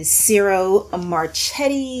is Ciro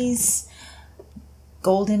Marchetti's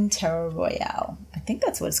Golden Tarot Royale. I think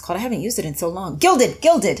that's what it's called. I haven't used it in so long. Gilded.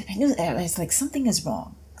 I knew that. I was like, something is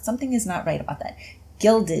wrong. Something is not right about that.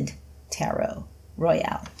 Gilded Tarot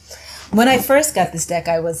Royale. When I first got this deck,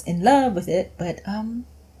 I was in love with it, but I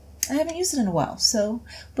haven't used it in a while. So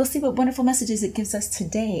we'll see what wonderful messages it gives us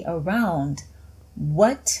today around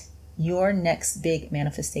what your next big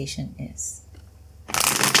manifestation is.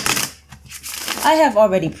 I have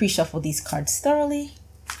already pre-shuffled these cards thoroughly,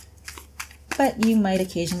 but you might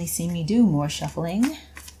occasionally see me do more shuffling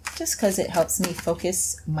just because it helps me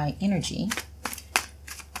focus my energy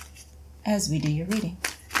as we do your reading.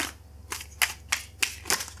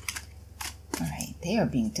 All right, they are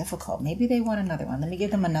being difficult. Maybe they want another one. Let me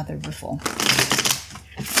give them another riffle,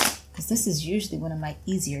 because this is usually one of my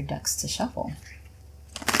easier decks to shuffle.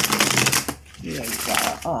 Here we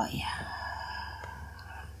go. Oh, yeah.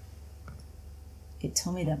 It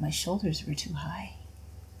told me that my shoulders were too high.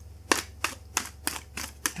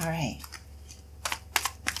 All right.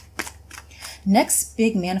 Next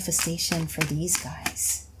big manifestation for these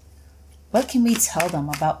guys. What can we tell them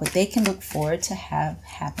about what they can look forward to have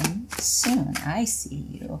happen soon? I see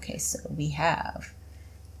you. Okay, so we have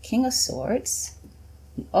King of Swords.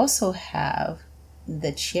 We also have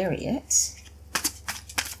the Chariot.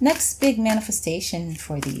 Next big manifestation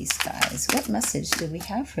for these guys. What message do we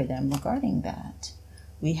have for them regarding that?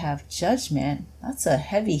 We have Judgment. That's a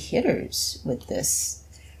heavy hitters with this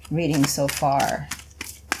reading so far.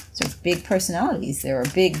 So big personalities. There are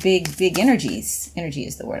big energies. Energy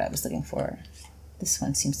is the word I was looking for. This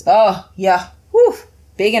one seems, oh yeah, whew,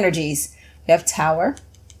 big energies. We have Tower.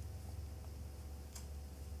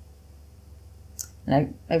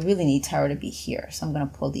 And I really need Tower to be here. So I'm going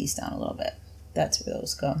to pull these down a little bit. That's where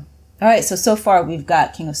those go. All right, so far we've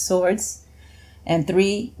got King of Swords and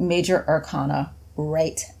 3 major arcana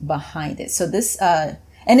right behind it. So this,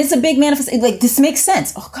 and it's a big manifestation. Like, this makes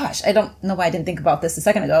sense. Oh gosh, I don't know why I didn't think about this a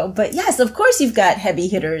second ago. But yes, of course you've got heavy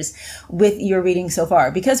hitters with your reading so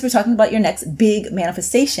far, because we're talking about your next big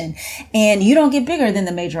manifestation. And you don't get bigger than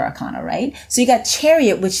the major arcana, right? So you got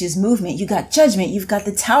Chariot, which is movement. You got Judgment. You've got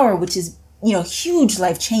the Tower, which is, you know, huge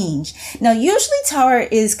life change. Now, usually Tower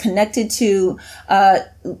is connected to,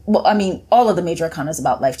 well, I mean, all of the major arcana is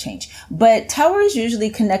about life change, but Tower is usually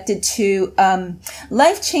connected to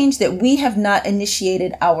life change that we have not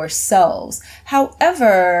initiated ourselves.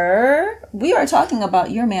 However, we are talking about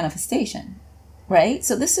your manifestation, right?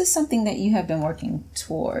 So this is something that you have been working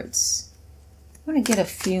towards. I'm going to get a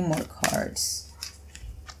few more cards.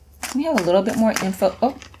 We have a little bit more info.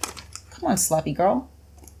 Oh, come on, sloppy girl.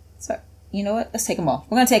 So, you know what? Let's take them all.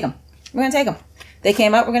 We're going to take them. We're going to take them. They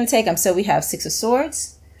came out. We're going to take them. So we have 6 of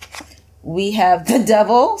Swords. We have the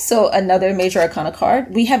Devil. So another major arcana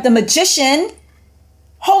card. We have the Magician.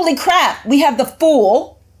 Holy crap. We have the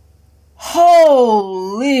Fool.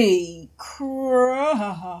 Holy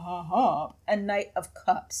crap. A Knight of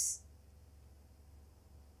Cups.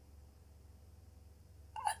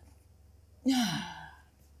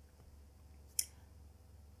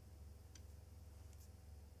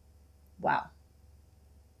 Wow.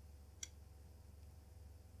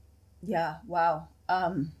 Yeah, wow.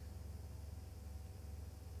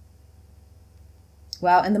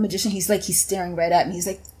 Wow, and the Magician, he's staring right at me. He's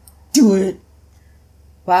like, do it.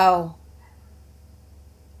 Wow.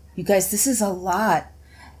 You guys, this is a lot.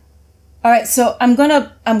 All right, so I'm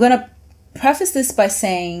gonna preface this by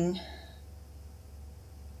saying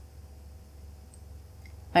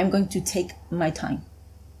I'm going to take my time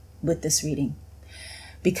with this reading.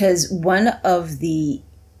 Because one of the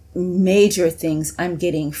major things I'm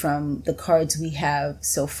getting from the cards we have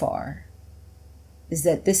so far is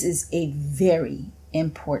that this is a very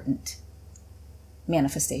important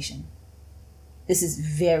manifestation. This is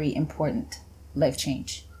very important life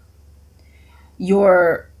change.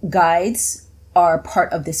 Your guides are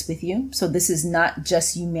part of this with you. So this is not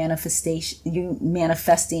just you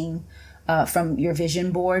manifesting from your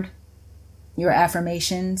vision board. your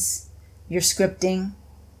affirmations, your scripting.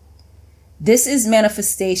 This is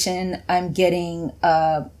manifestation I'm getting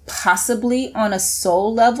possibly on a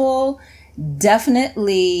soul level,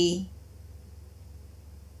 definitely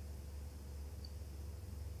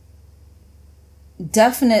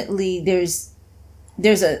there's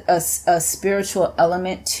a spiritual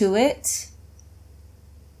element to it.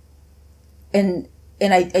 And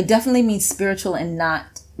I definitely mean spiritual and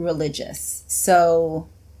not religious. So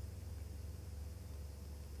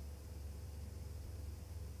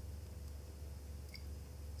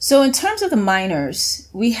in terms of the minors,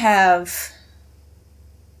 we have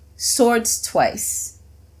swords twice.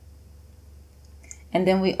 And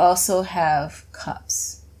then we also have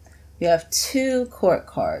cups. We have 2 court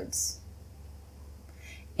cards.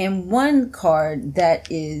 And 1 card that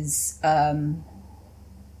is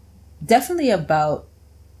definitely about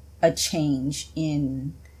a change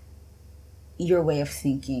in your way of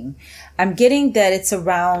thinking. I'm getting that it's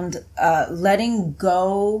around letting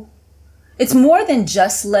go. It's more than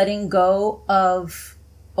just letting go of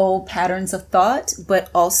old patterns of thought, but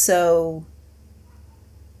also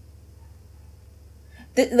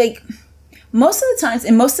like most of the times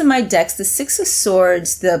in most of my decks, the 6 of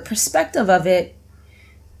Swords, the perspective of it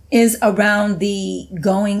is around the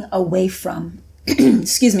going away from,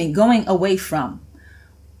 excuse me, going away from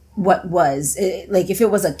what was. Like if it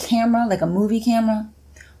was a camera, like a movie camera,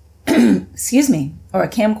 excuse me, or a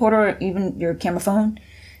camcorder, or even your camera phone,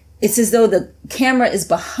 it's as though the camera is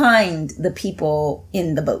behind the people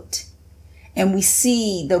in the boat. And we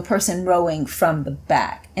see the person rowing from the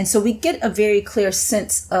back. And so we get a very clear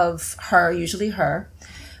sense of her, usually her,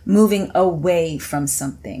 moving away from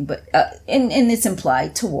something, but and it's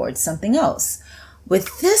implied towards something else.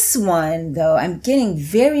 With this one, though, I'm getting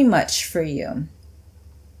very much for you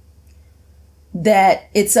that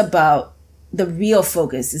it's about, the real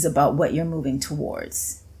focus is about what you're moving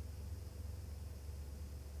towards.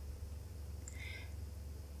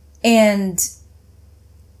 And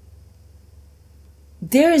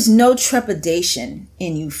there is no trepidation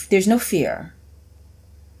in you. There's no fear.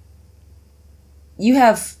 You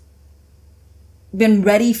have been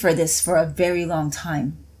ready for this for a very long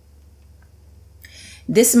time.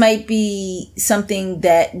 This might be something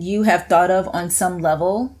that you have thought of on some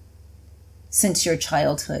level since your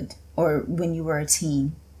childhood or when you were a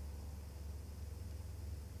teen.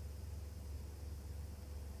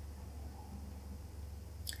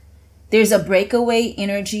 There's a breakaway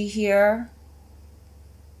energy here.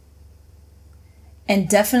 And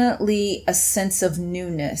definitely a sense of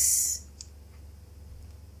newness.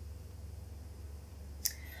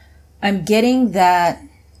 I'm getting that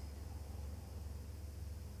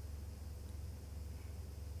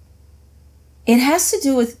it has to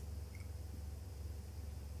do with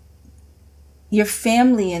your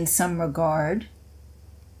family in some regard.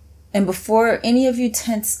 And before any of you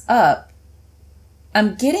tense up,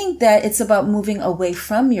 I'm getting that it's about moving away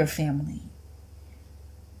from your family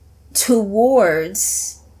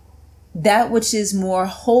towards that which is more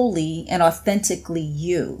holy and authentically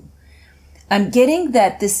you. I'm getting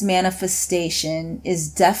that this manifestation is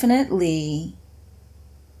definitely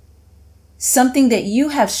something that you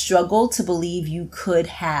have struggled to believe you could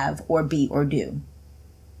have or be or do.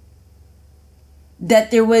 That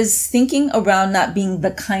there was thinking around not being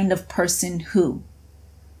the kind of person who,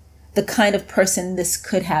 the kind of person this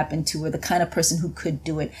could happen to, or the kind of person who could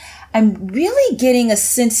do it. I'm really getting a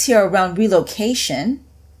sense here around relocation.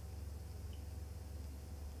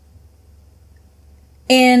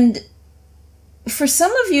 And for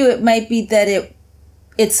some of you, it might be that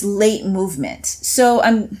it's late movement. So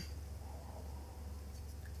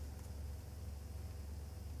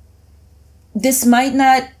this might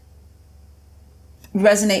not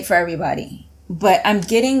resonate for everybody. But I'm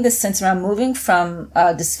getting the sense around moving from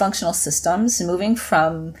dysfunctional systems, moving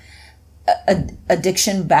from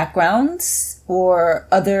addiction backgrounds or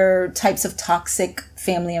other types of toxic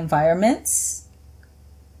family environments.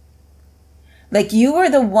 Like you were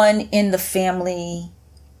the one in the family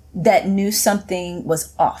that knew something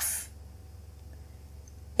was off.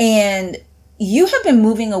 And you have been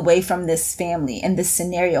moving away from this family and this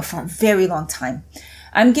scenario for a very long time.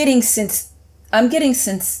 I'm getting since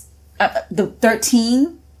the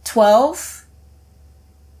 13, 12,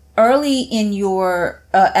 early in your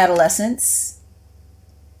adolescence,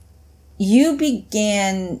 you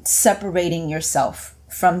began separating yourself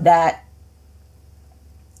from that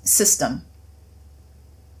system.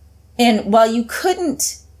 And while you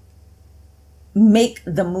couldn't make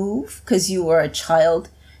the move because you were a child,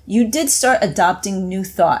 you did start adopting new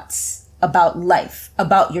thoughts about life,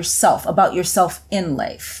 about yourself in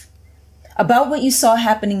life. about what you saw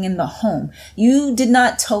happening in the home. You did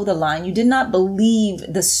not toe the line. You did not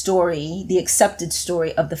believe the story, the accepted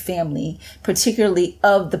story of the family, particularly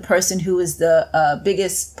of the person who is the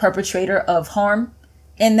biggest perpetrator of harm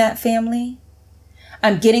in that family.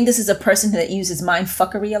 I'm getting this as a person that uses mind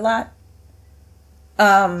fuckery a lot.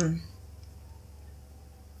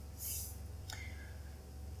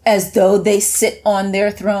 As though they sit on their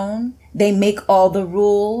throne. They make all the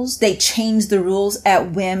rules. They change the rules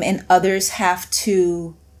at whim, and others have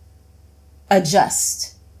to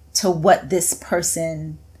adjust to what this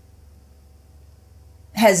person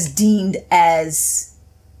has deemed as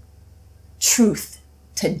truth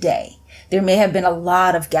today. There may have been a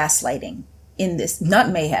lot of gaslighting in this. Not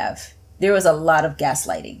may have. There was a lot of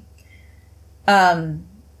gaslighting.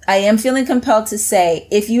 I am feeling compelled to say,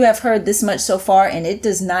 if you have heard this much so far and it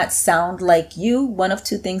does not sound like you, one of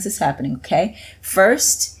two things is happening, okay?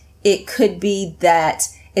 First, it could be that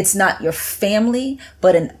it's not your family,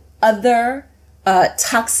 but an other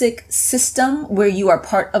toxic system where you are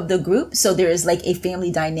part of the group. So there is like a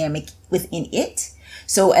family dynamic within it.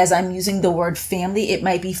 So as I'm using the word family, it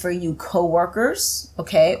might be for you coworkers,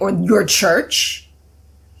 okay? Or your church.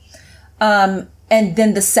 And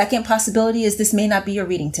then the second possibility is this may not be your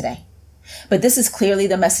reading today, but this is clearly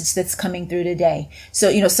the message that's coming through today. So,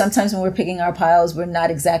 you know, sometimes when we're picking our piles, we're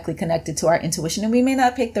not exactly connected to our intuition and we may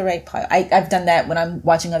not pick the right pile. I've done that when I'm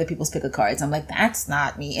watching other people's pick of cards. I'm like, that's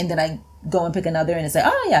not me. And then I go and pick another and it's like,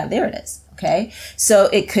 oh yeah, there it is. Okay. So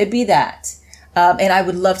it could be that. And I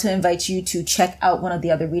would love to invite you to check out one of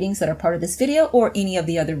the other readings that are part of this video or any of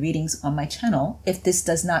the other readings on my channel if this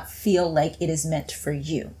does not feel like it is meant for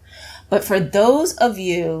you. But for those of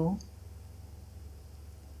you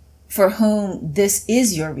for whom this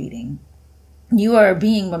is your reading, you are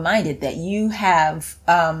being reminded that you have,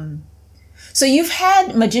 so you've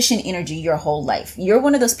had magician energy your whole life. You're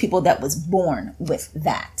one of those people that was born with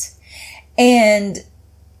that. And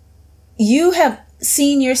you have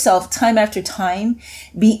seen yourself time after time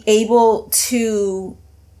be able to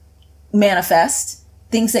manifest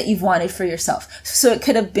things that you've wanted for yourself. So it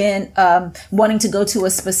could have been wanting to go to a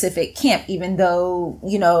specific camp, even though,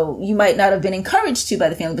 you know, you might not have been encouraged to by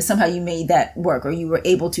the family, but somehow you made that work or you were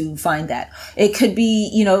able to find that. It could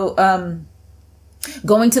be, you know,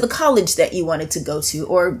 going to the college that you wanted to go to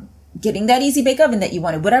or getting that easy bake oven that you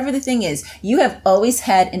wanted. Whatever the thing is, you have always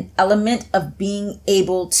had an element of being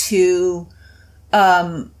able to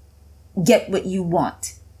get what you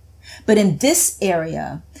want. But in this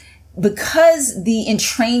area, because the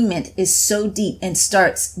entrainment is so deep and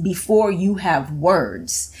starts before you have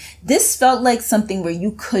words, this felt like something where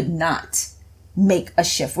you could not make a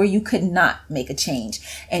shift, where you could not make a change.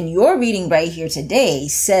 And your reading right here today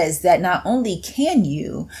says that not only can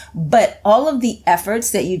you, but all of the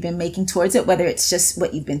efforts that you've been making towards it, whether it's just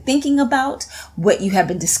what you've been thinking about, what you have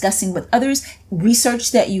been discussing with others,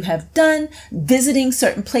 research that you have done, visiting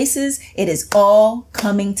certain places, it is all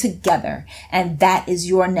coming together. And that is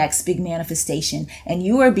your next big manifestation. And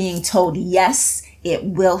you are being told, yes, it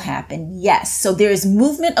will happen. Yes. So there is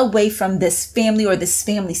movement away from this family or this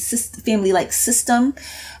family-like system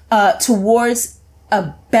towards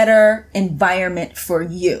a better environment for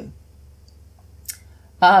you.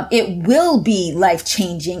 It will be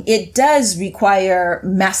life-changing. It does require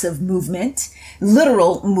massive movement,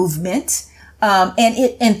 literal movement,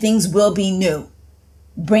 and things will be new,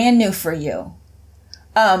 brand new for you.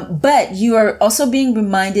 But you are also being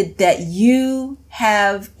reminded that you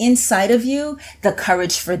have inside of you the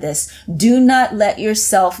courage for this. Do not let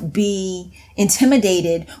yourself be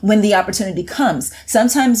intimidated when the opportunity comes.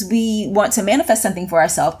 Sometimes we want to manifest something for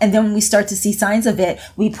ourselves, and then when we start to see signs of it,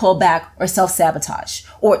 we pull back or self-sabotage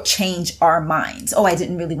or change our minds. Oh, I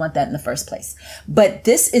didn't really want that in the first place. But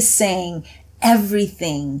this is saying,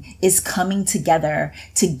 everything is coming together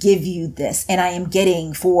to give you this. And I am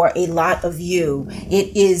getting, for a lot of you,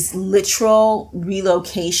 it is literal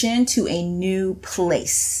relocation to a new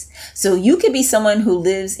place. So you could be someone who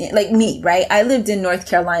lives in, like me, right? I lived in North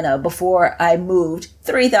Carolina before I moved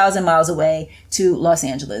 3,000 miles away to Los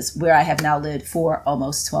Angeles, where I have now lived for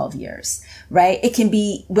almost 12 years, right? It can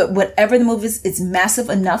be, but whatever the move is, it's massive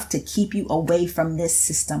enough to keep you away from this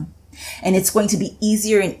system. And it's going to be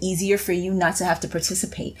easier and easier for you not to have to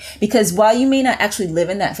participate. Because while you may not actually live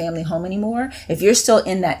in that family home anymore, if you're still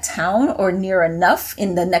in that town or near enough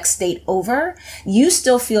in the next state over, you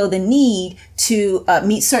still feel the need to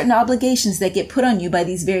meet certain obligations that get put on you by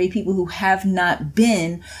these very people who have not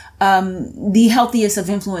been the healthiest of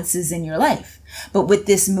influences in your life. But with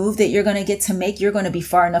this move that you're going to get to make, you're going to be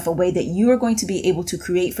far enough away that you are going to be able to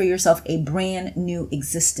create for yourself a brand new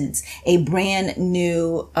existence, a brand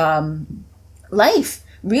new life,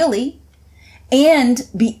 really. and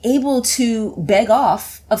be able to beg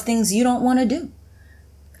off of things you don't want to do.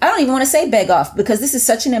 I don't even want to say beg off, because this is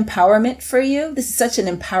such an empowerment for you. This is such an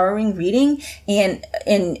empowering reading,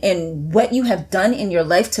 and what you have done in your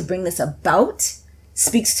life to bring this about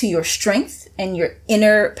speaks to your strength and your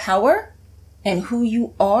inner power and who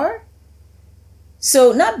you are.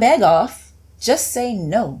 So not beg off, just say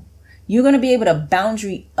no. You're going to be able to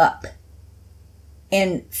boundary up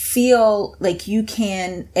and feel like you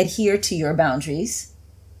can adhere to your boundaries,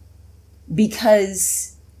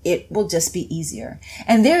 because it will just be easier.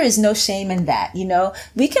 And there is no shame in that. You know,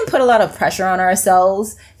 we can put a lot of pressure on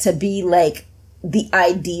ourselves to be like the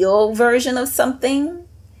ideal version of something.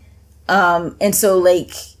 And so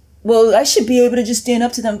like, well, I should be able to just stand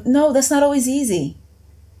up to them. No, that's not always easy.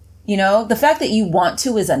 You know, the fact that you want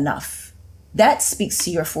to is enough. That speaks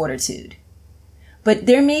to your fortitude. But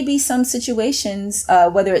there may be some situations,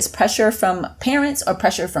 whether it's pressure from parents or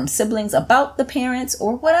pressure from siblings about the parents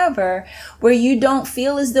or whatever, where you don't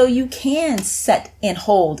feel as though you can set and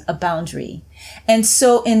hold a boundary. And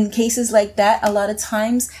so in cases like that, a lot of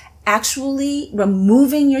times actually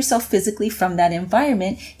removing yourself physically from that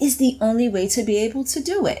environment is the only way to be able to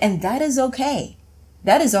do it. And that is okay.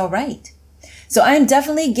 That is all right. So I'm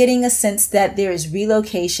definitely getting a sense that there is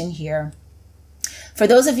relocation here. For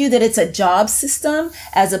those of you that it's a job system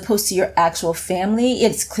as opposed to your actual family,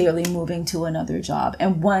 it's clearly moving to another job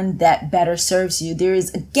and one that better serves you. There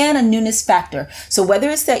is, again, a newness factor. So whether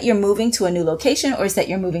it's that you're moving to a new location or it's that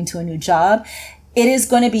you're moving to a new job, it is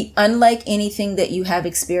going to be unlike anything that you have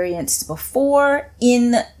experienced before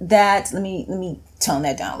in that. Let me tone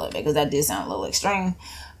that down a little bit, because that did sound a little extreme.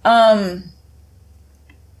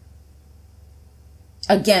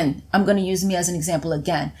 Again, I'm going to use me as an example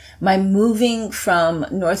again. My moving from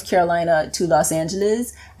North Carolina to Los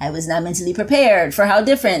Angeles, I was not mentally prepared for how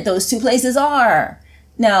different those two places are.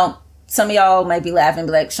 Now, some of y'all might be laughing,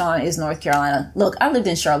 be like, Sean, is North Carolina. Look, I lived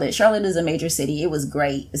in Charlotte. Charlotte is a major city. It was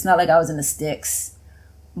great. It's not like I was in the sticks.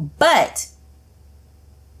 But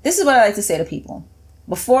this is what I like to say to people.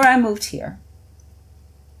 Before I moved here,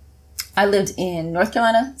 I lived in North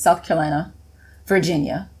Carolina, South Carolina,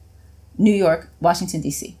 Virginia, New York, Washington,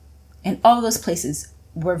 D.C. And all of those places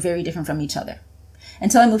were very different from each other.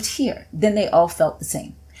 Until I moved here, then they all felt the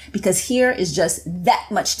same. Because here is just that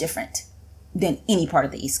much different than any part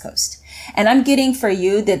of the East Coast. And I'm getting for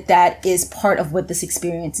you that that is part of what this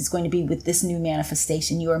experience is going to be with this new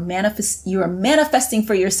manifestation. You are manifesting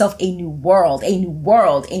for yourself a new world, a new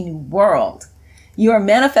world, a new world. You are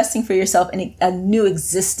manifesting for yourself a new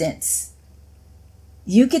existence.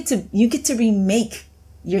 You get to remake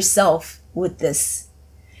yourself with this.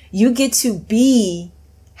 You get to be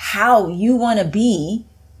how you want to be,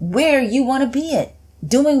 where you want to be it,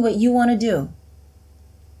 doing what you want to do.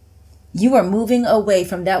 You are moving away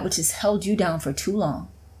from that which has held you down for too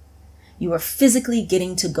long. You are physically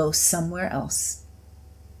getting to go somewhere else.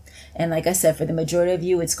 And like I said, for the majority of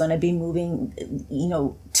you, it's going to be moving,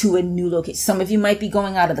 to a new location. Some of you might be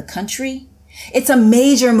going out of the country. It's a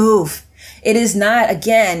major move. It is not,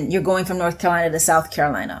 again, you're going from North Carolina to South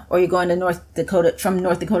Carolina, or you're going to North Dakota, from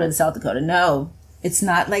North Dakota to South Dakota. No, it's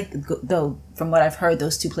not like, though, from what I've heard,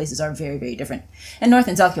 those two places are very, very different. And North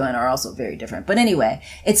and South Carolina are also very different. But anyway,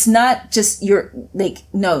 it's not just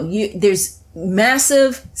there's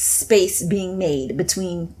massive space being made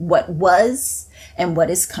between what was and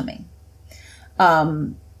what is coming.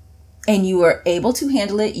 And you are able to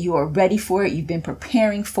handle it. You are ready for it. You've been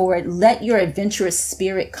preparing for it. Let your adventurous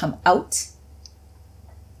spirit come out,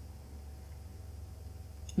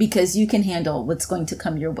 because you can handle what's going to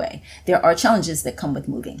come your way. There are challenges that come with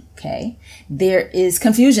moving, okay? There is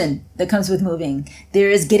confusion that comes with moving. There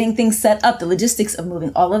is getting things set up, the logistics of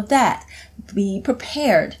moving, all of that. Be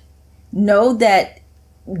prepared. Know that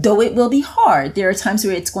though it will be hard, there are times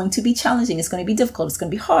where it's going to be challenging. It's going to be difficult. It's going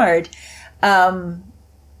to be hard.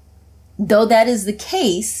 Though that is the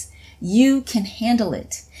case, you can handle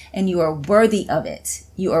it, and you are worthy of it.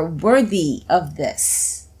 You are worthy of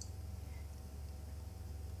this.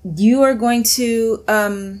 You are going to,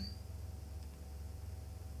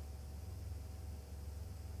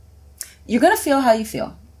 you're going to feel how you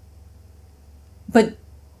feel. But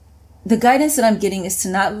the guidance that I'm getting is to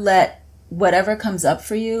not let whatever comes up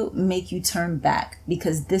for you make you turn back,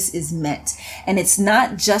 because this is meant. And it's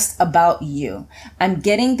not just about you. I'm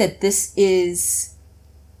getting that this is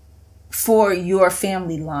for your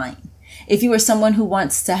family line. If you are someone who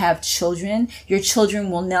wants to have children, your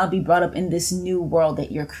children will now be brought up in this new world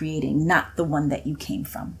that you're creating, not the one that you came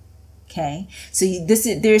from. Okay, so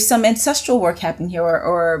there's some ancestral work happening here,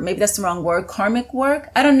 or maybe that's the wrong word, karmic work.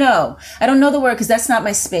 I don't know the word because that's not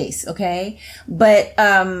my space. Okay, but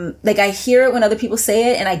like I hear it when other people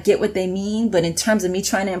say it and I get what they mean, but in terms of me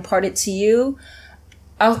trying to impart it to you,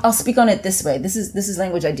 I'll speak on it this way. This is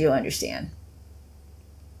language I do understand.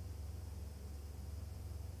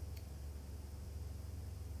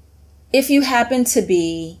 If you happen to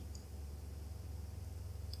be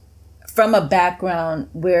from a background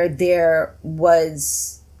where there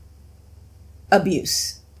was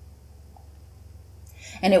abuse,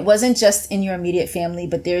 and it wasn't just in your immediate family,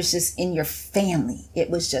 but there's just in your family, it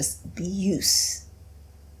was just abuse,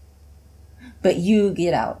 but you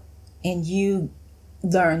get out and you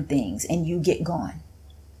learn things and you get gone,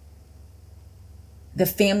 the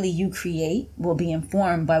family you create will be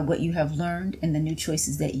informed by what you have learned and the new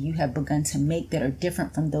choices that you have begun to make that are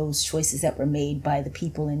different from those choices that were made by the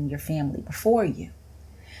people in your family before you.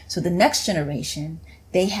 So the next generation,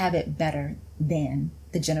 they have it better than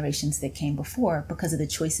the generations that came before because of the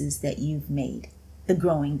choices that you've made, the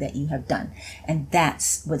growing that you have done. And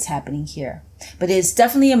that's what's happening here. But it's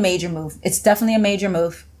definitely a major move. It's definitely a major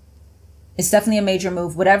move. It's definitely a major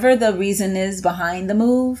move. Whatever the reason is behind the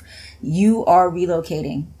move, you are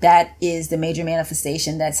relocating. That is the major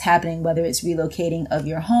manifestation that's happening, whether it's relocating of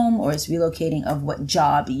your home or it's relocating of what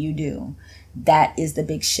job you do. That is the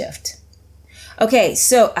big shift. Okay,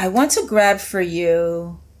 so I want to grab for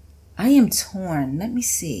you. I am torn. Let me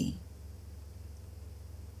see.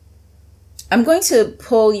 I'm going to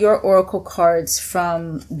pull your oracle cards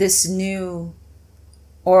from this new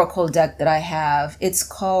oracle deck that I have. It's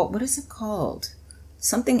called, what is it called?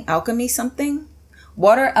 Something alchemy something?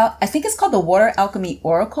 I think it's called the Water Alchemy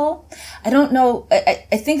Oracle. I don't know.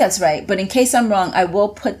 I think that's right. But in case I'm wrong, I will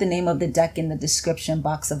put the name of the deck in the description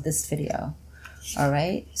box of this video. All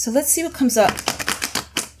right. So let's see what comes up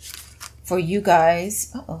for you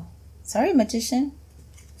guys. Uh-oh. Sorry, magician.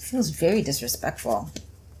 Feels very disrespectful.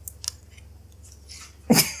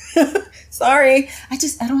 Sorry. I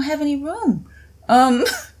don't have any room.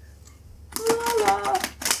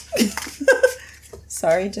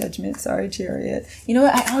 Sorry, Judgment. Sorry, Chariot. You know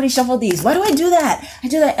what? I already shuffled these. Why do I do that? I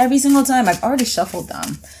do that every single time. I've already shuffled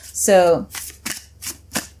them. So,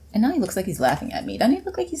 and now he looks like he's laughing at me. Doesn't he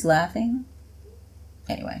look like he's laughing?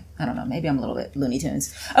 Anyway, I don't know. Maybe I'm a little bit Looney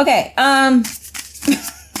Tunes. Okay.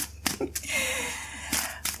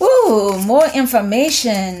 Ooh, more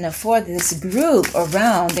information for this group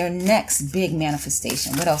around their next big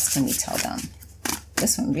manifestation. What else can we tell them?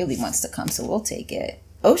 This one really wants to come, so we'll take it.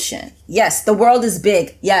 Ocean. Yes, the world is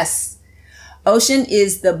big. Yes. Ocean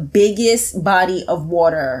is the biggest body of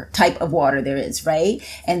water, type of water there is, right?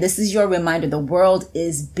 And this is your reminder. The world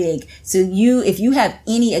is big. So if you have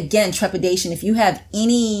any, again, trepidation, if you have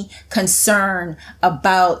any concern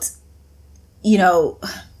about, you know,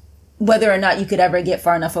 whether or not you could ever get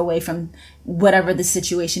far enough away from whatever the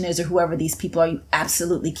situation is or whoever these people are, you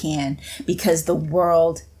absolutely can, because the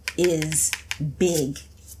world is big.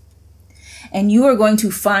 And you are going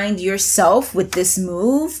to find yourself with this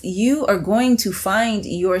move. You are going to find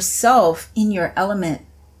yourself in your element.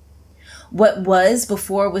 What was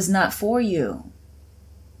before was not for you.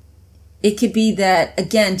 It could be that,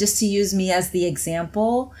 again, just to use me as the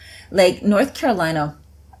example, like North Carolina,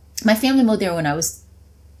 my family moved there when I was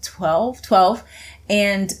 12.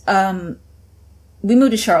 And we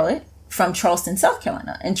moved to Charlotte from Charleston, South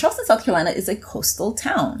Carolina. And Charleston, South Carolina is a coastal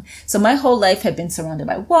town. So my whole life had been surrounded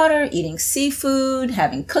by water, eating seafood,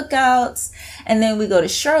 having cookouts. And then we go to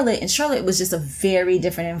Charlotte, and Charlotte was just a very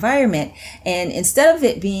different environment. And instead of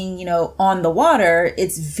it being, you know, on the water,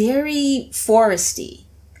 it's very foresty.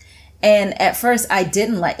 And at first I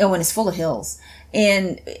didn't like, and it's full of hills.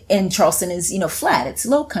 And Charleston is, you know, flat. It's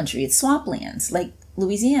low country. It's swamplands, like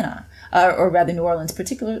Louisiana. Or rather New Orleans,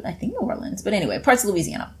 particularly, I think New Orleans, but anyway, parts of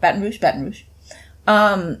Louisiana, Baton Rouge.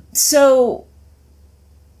 So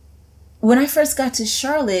when I first got to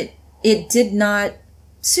Charlotte, it did not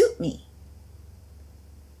suit me.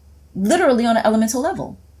 Literally on an elemental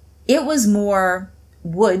level. It was more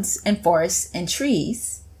woods and forests and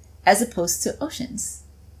trees as opposed to oceans,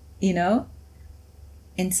 you know,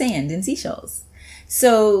 and sand and seashells.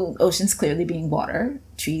 So oceans clearly being water,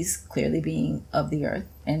 trees clearly being of the earth,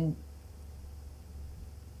 and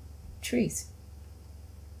trees.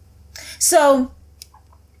 So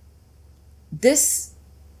this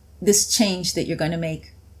change that you're going to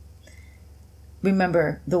make,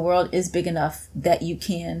 remember, the world is big enough that you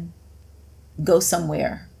can go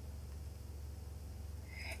somewhere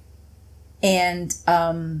and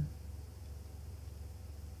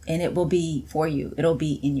it will be for you. It'll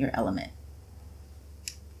be in your element.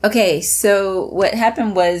 Okay, so what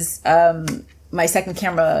happened was my second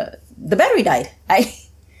camera, the battery died.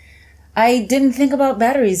 I didn't think about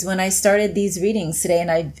batteries when I started these readings today,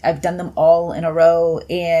 and I've done them all in a row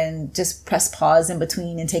and just pressed pause in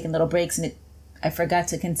between and taken little breaks, and I forgot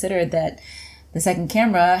to consider that the second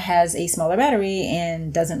camera has a smaller battery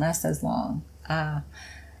and doesn't last as long. I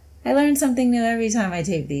learn something new every time I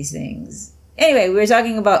tape these things. Anyway, we're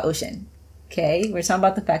talking about ocean. Okay, we're talking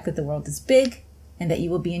about the fact that the world is big and that you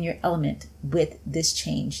will be in your element with this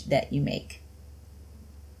change that you make.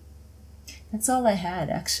 That's all I had,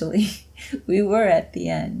 actually. We were at the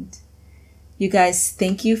end. You guys,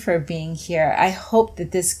 thank you for being here. I hope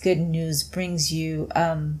that this good news brings you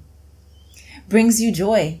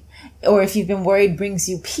joy, or if you've been worried, brings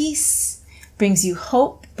you peace, brings you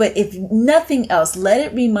hope. But if nothing else, let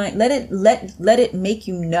it make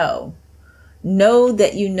you know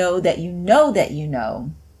that you know that you know that you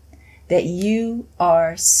know that you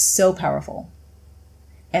are so powerful,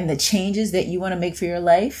 and the changes that you want to make for your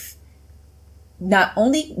life, not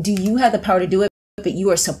only do you have the power to do it, but you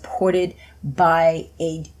are supported by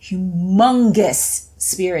a humongous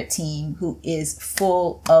spirit team who is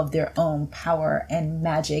full of their own power and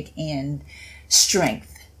magic and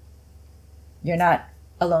strength. You're not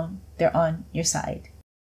alone. They're on your side.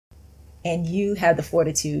 And you have the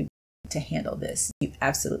fortitude to handle this. You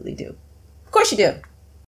absolutely do. Of course you do.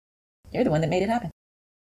 You're the one that made it happen.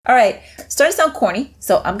 All right, starting to sound corny,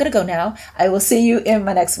 so I'm going to go now. I will see you in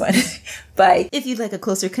my next one. Bye. If you'd like a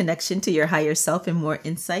closer connection to your higher self and more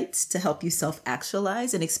insights to help you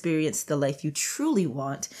self-actualize and experience the life you truly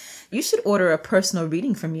want, you should order a personal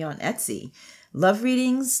reading from me on Etsy. Love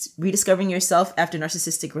readings, rediscovering yourself after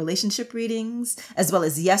narcissistic relationship readings, as well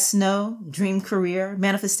as yes, no, dream career,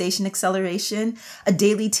 manifestation acceleration, a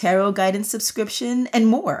daily tarot guidance subscription, and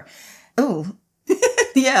more. Oh,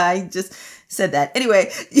 yeah, I just said that.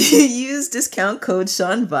 Anyway, use discount code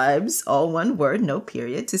shon.vibes, all one word, no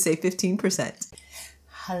period, to save 15%.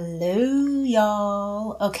 Hello,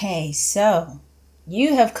 y'all. Okay, so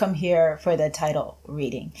you have come here for the title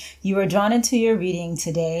reading. You were drawn into your reading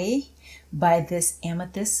today by this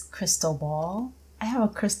amethyst crystal ball. I have a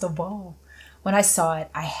crystal ball. When I saw it,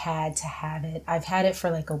 I had to have it. I've had it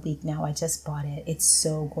for like a week now. I just bought it. It's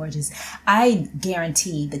so gorgeous. I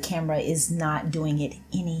guarantee the camera is not doing it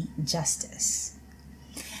any justice.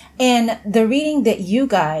 And the reading that you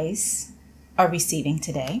guys are receiving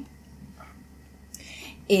today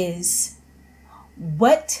is,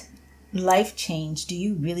 what life change do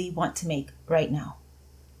you really want to make right now?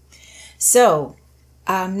 So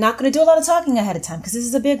I'm not going to do a lot of talking ahead of time because this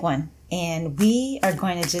is a big one. And we are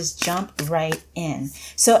going to just jump right in.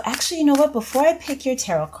 So actually, you know what? Before I pick your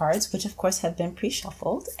tarot cards, which of course have been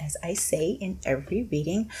pre-shuffled, as I say in every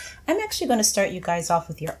reading, I'm actually going to start you guys off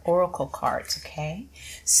with your oracle cards, okay?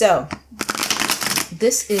 So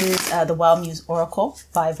this is the Wild Muse Oracle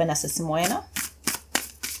by Vanessa Simoena.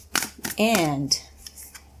 And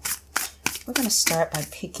we're going to start by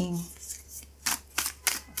picking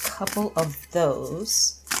a couple of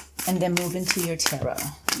those and then move into your tarot.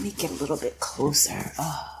 Let me get a little bit closer.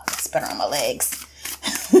 Oh, that's better on my legs.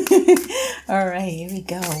 All right, here we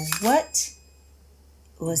go. What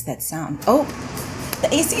was that sound? Oh,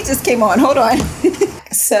 the AC just came on. Hold on.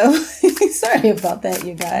 So, sorry about that,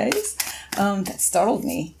 you guys. That startled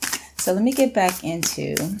me. So let me get back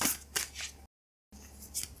into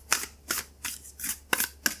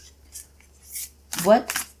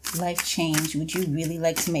what life change would you really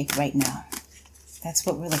like to make right now? That's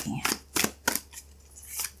what we're looking at.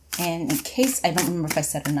 And in case I don't remember if I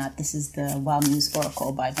said it or not, this is the Wild Muse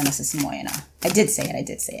Oracle by Vanessa Simoena. I did say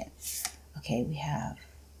it. Okay, we have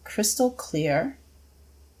crystal clear.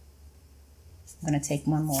 I'm going to take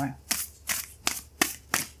one more.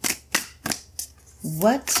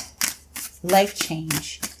 What life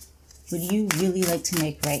change would you really like to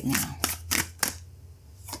make right now?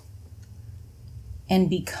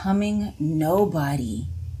 And becoming nobody.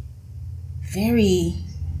 Very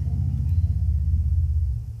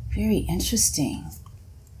interesting.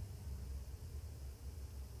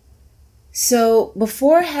 So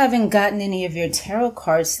before having gotten any of your tarot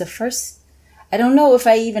cards, I don't know if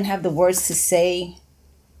I even have the words to say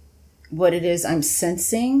what it is I'm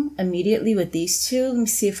sensing immediately with these two. Let me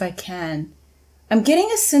see if I can. I'm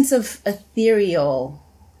getting a sense of etherealness,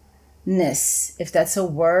 if that's a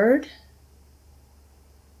word.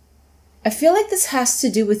 I feel like this has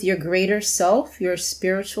to do with your greater self, your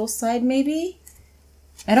spiritual side, maybe.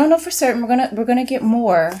 I don't know for certain. We're gonna get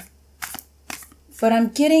more, but I'm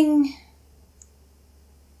getting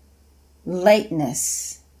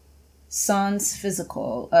lightness, sans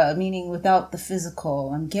physical, meaning without the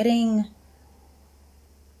physical. I'm getting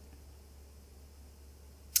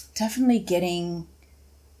definitely getting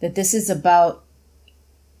that this is about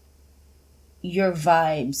your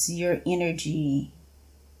vibes, your energy,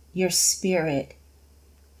 your spirit,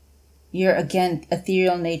 your, again,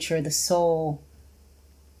 ethereal nature, the soul.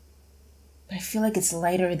 But I feel like it's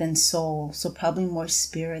lighter than soul, so probably more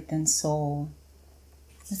spirit than soul.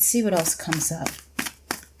 Let's see what else comes up.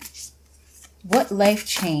 What life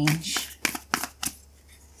change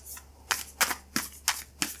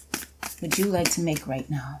would you like to make right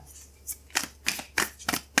now?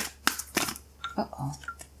 Uh-oh.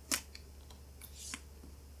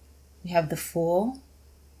 We have the Fool.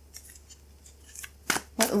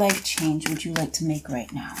 What life change would you like to make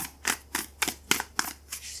right now?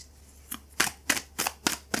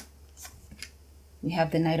 We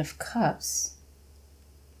have the Knight of Cups.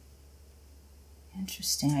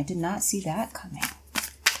 Interesting. I did not see that coming.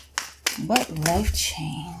 What life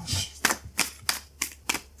change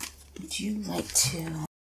would you like to...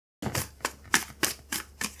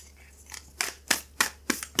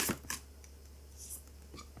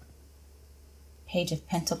 Page of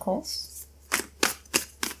Pentacles.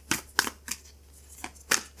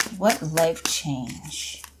 What life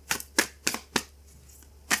change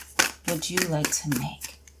would you like to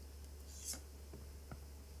make?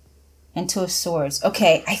 And Two of Swords.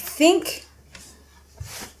 Okay, I think,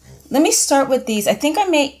 let me start with these. I think I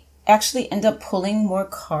may actually end up pulling more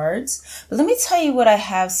cards, but let me tell you what I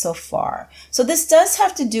have so far. So this does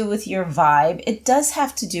have to do with your vibe. It does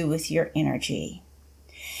have to do with your energy.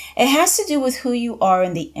 It has to do with who you are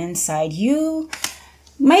in the inside. You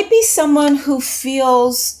might be someone who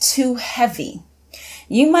feels too heavy.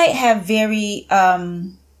 You might have very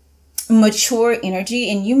mature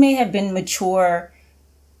energy, and you may have been mature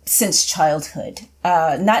since childhood.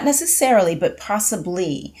 Not necessarily, but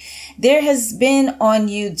possibly. There has been on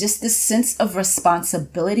you just this sense of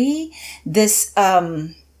responsibility, this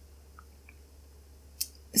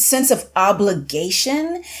sense of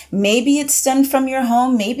obligation. Maybe it stemmed from your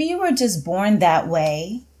home. Maybe you were just born that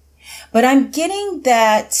way. But I'm getting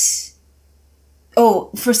that, oh,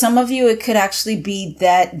 for some of you, it could actually be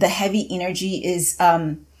that the heavy energy is,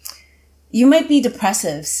 you might be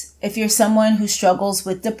depressives. If you're someone who struggles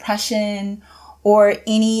with depression or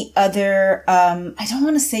any other, I don't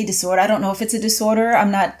want to say disorder. I don't know if it's a disorder.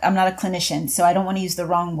 I'm not a clinician, so I don't want to use the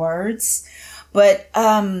wrong words, but,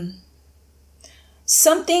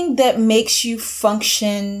 something that makes you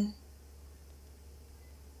function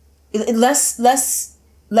less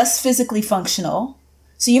physically functional.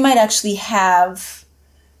 So you might actually have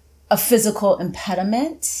a physical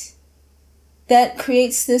impediment that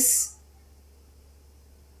creates this,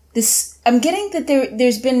 I'm getting that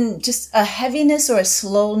there's been just a heaviness or a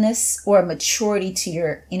slowness or a maturity to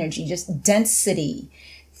your energy, just density,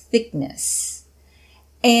 thickness.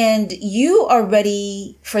 And you are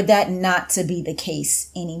ready for that not to be the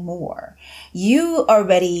case anymore. You are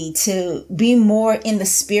ready to be more in the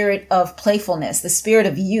spirit of playfulness, the spirit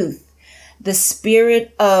of youth, the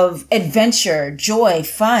spirit of adventure, joy,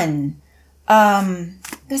 fun.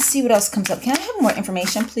 Let's see what else comes up. Can I have more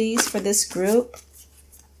information, please, for this group?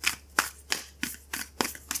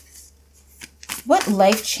 What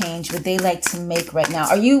life change would they like to make right now?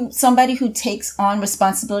 Are you somebody who takes on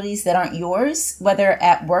responsibilities that aren't yours, whether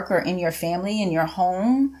at work or in your family, in your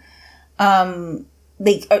home? Do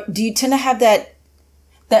you tend to have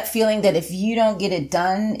that feeling that if you don't get it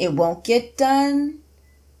done, it won't get done?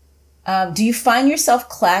 Do you find yourself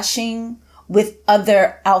clashing with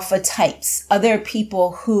other alpha types, other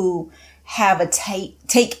people who have a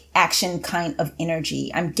take action kind of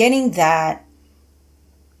energy? I'm getting that.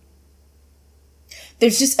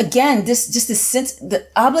 There's just, again, this sense, the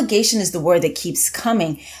obligation is the word that keeps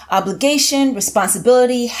coming. Obligation,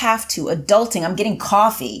 responsibility, have to, adulting. I'm getting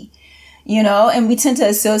coffee, you know, and we tend to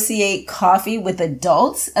associate coffee with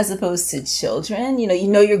adults as opposed to children. You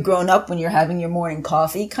know, you're grown up when you're having your morning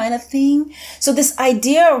coffee kind of thing. So this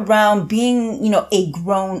idea around being, you know, a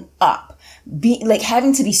grown up, like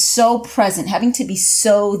having to be so present, having to be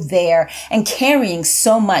so there and carrying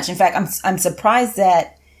so much. In fact, I'm surprised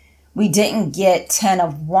that we didn't get 10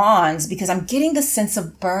 of Wands because I'm getting the sense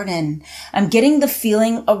of burden. I'm getting the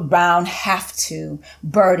feeling around have to,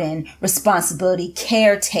 burden, responsibility,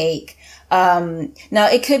 caretake. Now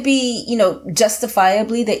it could be, you know,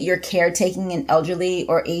 justifiably that you're caretaking an elderly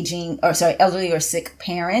or elderly or sick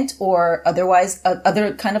parent or otherwise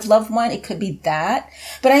other kind of loved one. It could be that.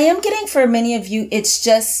 But I am getting, for many of you, it's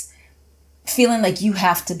just feeling like you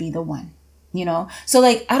have to be the one. You know, so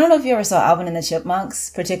like, I don't know if you ever saw Alvin and the Chipmunks,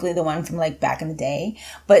 particularly the one from like back in the day,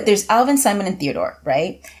 but there's Alvin, Simon, and Theodore,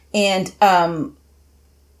 right? And Simon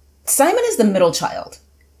is the middle child.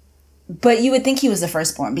 But you would think he was the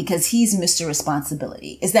firstborn because he's Mr.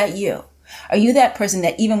 Responsibility. Is that you? Are you that person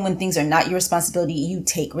that even when things are not your responsibility, you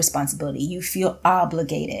take responsibility? You feel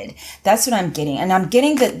obligated. That's what I'm getting. And I'm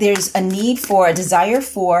getting that there's a need for, a desire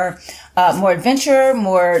for more adventure,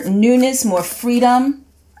 more newness, more freedom.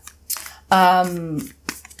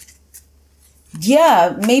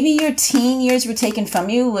 Yeah, maybe your teen years were taken from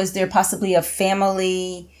you. Was there possibly a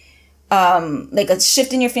family, like a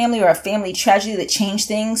shift in your family or a family tragedy that changed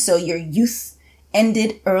things? So your youth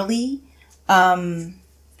ended early.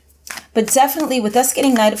 But definitely with us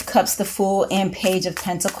getting Knight of Cups, the Fool, and Page of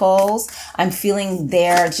Pentacles, I'm feeling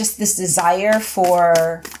there just this desire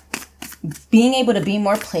for being able to be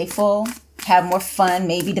more playful, have more fun,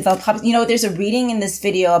 maybe develop hobbies. You know, there's a reading in this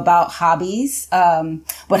video about hobbies,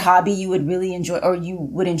 what hobby you would really enjoy or you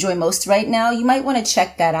would enjoy most right now. You might want to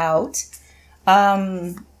check that out.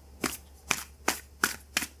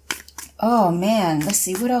 Oh man, let's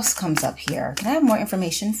see what else comes up here. Can I have more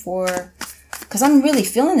information for... Because I'm really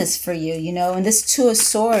feeling this for you, you know, and this Two of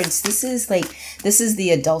Swords, this is the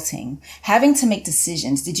adulting, having to make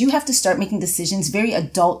decisions. Did you have to start making decisions, very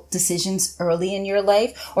adult decisions early in your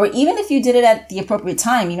life? Or even if you did it at the appropriate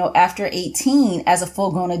time, you know, after 18 as a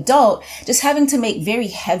full grown adult, just having to make very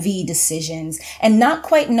heavy decisions and not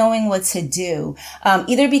quite knowing what to do,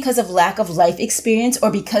 either because of lack of life experience or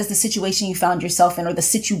because the situation you found yourself in or the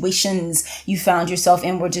situations you found yourself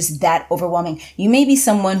in were just that overwhelming. You may be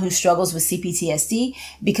someone who struggles with CPTSD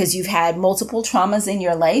because you've had multiple traumas in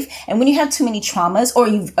your life. And when you have too many traumas or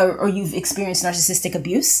you've experienced narcissistic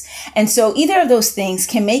abuse. And so either of those things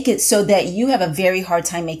can make it so that you have a very hard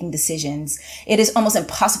time making decisions. It is almost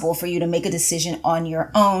impossible for you to make a decision on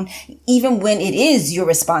your own, even when it is your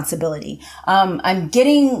responsibility. I'm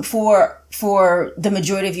getting for the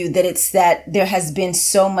majority of you that it's that there has been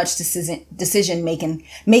so much decision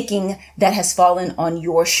making that has fallen on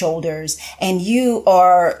your shoulders, and you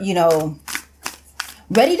are, you know,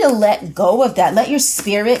 ready to let go of that. Let your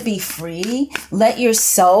spirit be free. Let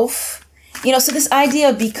yourself, you know, so this idea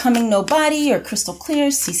of becoming nobody or crystal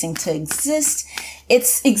clear, ceasing to exist,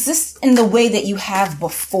 it exists in the way that you have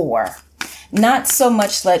before. Not so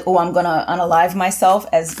much like, oh, I'm going to unalive myself,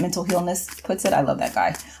 as Mental Healness puts it. I love that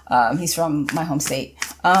guy. He's from my home state.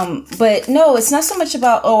 But no, it's not so much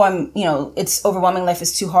about, oh, you know, it's overwhelming. Life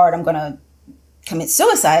is too hard. I'm going to commit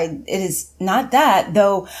suicide. It is not that,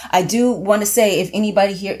 though. I do want to say, if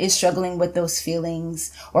anybody here is struggling with those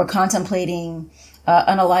feelings or contemplating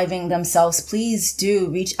unaliving themselves, please do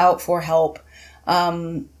reach out for help,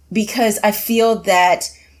 because I feel that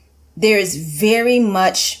there is very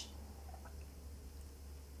much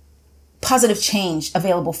positive change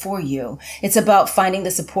available for you. It's about finding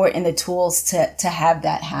the support and the tools to have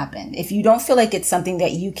that happen. If you don't feel like it's something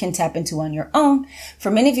that you can tap into on your own,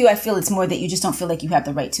 for many of you, I feel it's more that you just don't feel like you have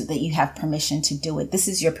the right to, that you have permission to do it. This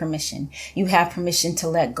is your permission. You have permission to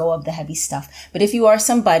let go of the heavy stuff. But if you are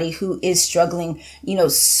somebody who is struggling, you know,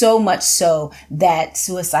 so much so that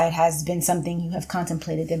suicide has been something you have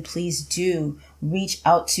contemplated, then please do reach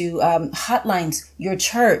out to hotlines, your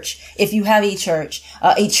church, if you have a church,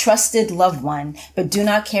 a trusted loved one, but do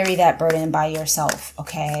not carry that burden by yourself,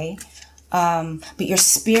 okay? But your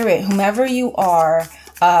spirit, whomever you are,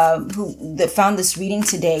 that found this reading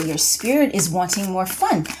today, your spirit is wanting more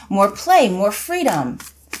fun, more play, more freedom.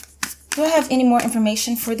 Do I have any more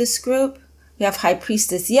information for this group? We have High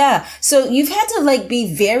Priestess. Yeah. So you've had to like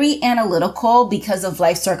be very analytical because of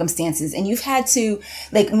life circumstances, and you've had to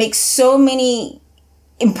like make so many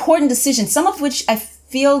important decisions, some of which I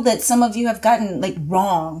feel that some of you have gotten like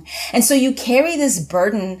wrong. And so you carry this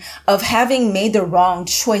burden of having made the wrong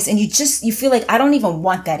choice, and you feel like, I don't even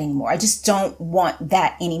want that anymore. I just don't want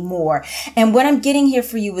that anymore. And what I'm getting here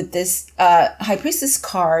for you with this High Priestess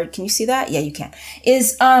card, can you see that? Yeah, you can.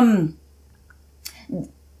 Is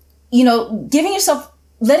you know,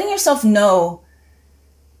 letting yourself know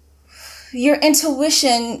your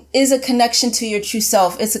intuition is a connection to your true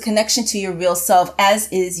self. It's a connection to your real self, as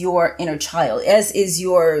is your inner child, as is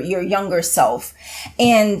your younger self.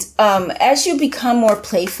 And as you become more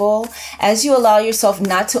playful, as you allow yourself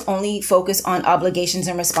not to only focus on obligations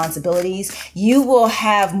and responsibilities, you will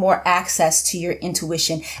have more access to your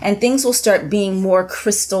intuition, and things will start being more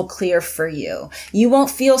crystal clear for you. You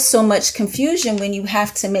won't feel so much confusion when you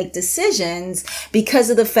have to make decisions, because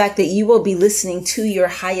of the fact that you will be listening to your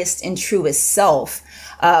highest and truest self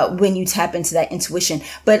when you tap into that intuition.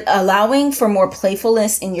 But allowing for more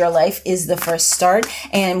playfulness in your life is the first start.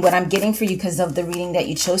 And what I'm getting for you, because of the reading that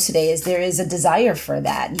you chose today, is there is a desire for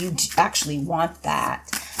that. You actually want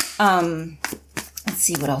that. Let's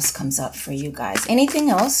see what else comes up for you guys.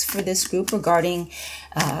 Anything else for this group regarding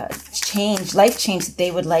life change that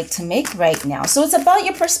they would like to make right now. So it's about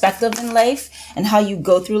your perspective in life and how you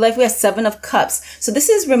go through life. We have 7 of Cups. So this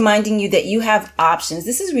is reminding you that you have options.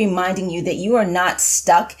 This is reminding you that you are not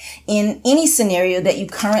stuck in any scenario that you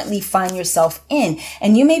currently find yourself in.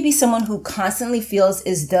 And you may be someone who constantly feels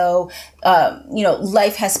as though,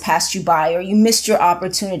 life has passed you by, or you missed your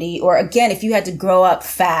opportunity. Or again, if you had to grow up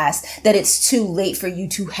fast, that it's too late for you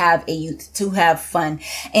to have a youth, to have fun.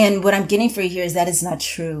 And what I'm getting for you here is that is not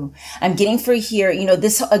true. I'm getting for here,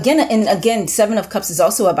 this again, and again, 7 of Cups is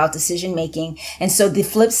also about decision making. And so the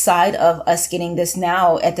flip side of us getting this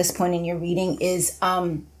now at this point in your reading is,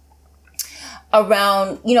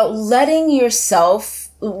 around, letting yourself,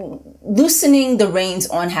 loosening the reins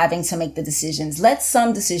on having to make the decisions. Let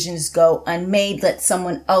some decisions go unmade. Let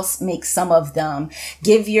someone else make some of them.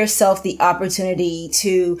 Give yourself the opportunity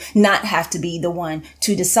to not have to be the one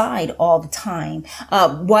to decide all the time,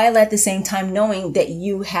 while at the same time knowing that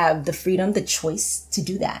you have the freedom, the choice to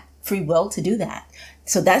do that, free will to do that.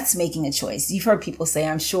 So that's making a choice. You've heard people say,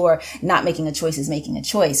 I'm sure, not making a choice is making a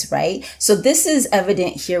choice, right? So this is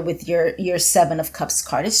evident here with your 7 of Cups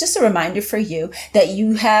card. It's just a reminder for you that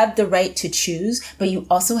you have the right to choose, but you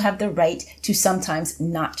also have the right to sometimes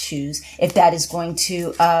not choose if that is going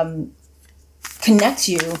to connect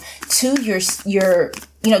you to your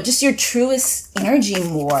just your truest energy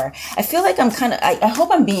more. I feel like I hope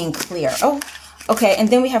I'm being clear. Oh, okay, and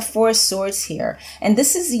then we have 4 of Swords here. And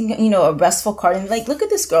this is, a restful card. And like, look at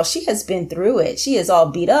this girl. She has been through it. She is all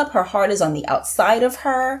beat up. Her heart is on the outside of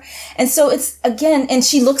her. And so it's, again, and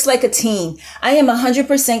she looks like a teen. I am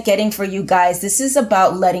 100% getting for you guys. This is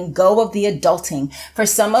about letting go of the adulting. For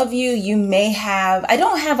some of you, you may have, I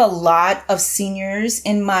don't have a lot of seniors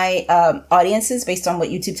in my audiences based on what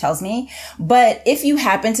YouTube tells me. But if you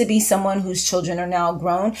happen to be someone whose children are now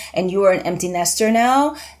grown and you are an empty nester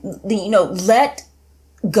now, let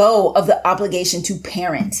go of the obligation to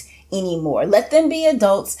parent anymore. Let them be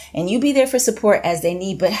adults and you be there for support as they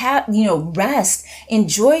need, but rest,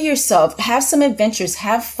 enjoy yourself, have some adventures,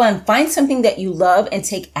 have fun, find something that you love and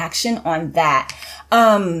take action on that.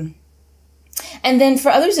 And then for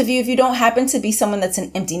others of you, if you don't happen to be someone that's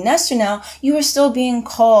an empty nester now, you are still being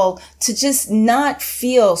called to just not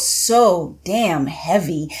feel so damn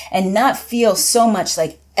heavy and not feel so much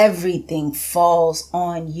like everything falls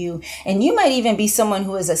on you. And you might even be someone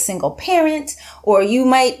who is a single parent, or you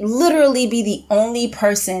might literally be the only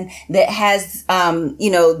person that has,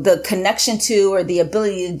 the connection to or the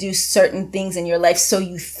ability to do certain things in your life. So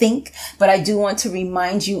you think, but I do want to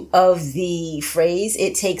remind you of the phrase,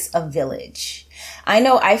 it takes a village. I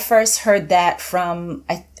know I first heard that from,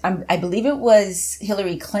 I believe it was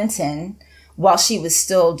Hillary Clinton, while she was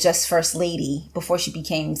still just First Lady before she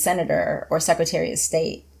became Senator or Secretary of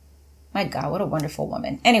State. My God, what a wonderful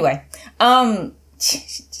woman. Anyway, she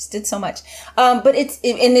just did so much. But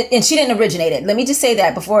and she didn't originate it. Let me just say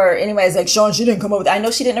that before anybody's like, Sean, she didn't come up with it. I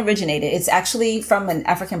know she didn't originate it. It's actually from an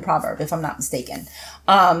African proverb, if I'm not mistaken.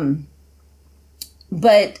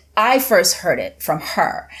 But I first heard it from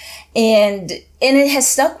her, and it has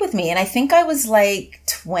stuck with me. And I think I was like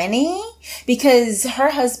 20, because her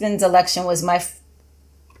husband's election was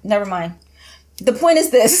never mind. The point is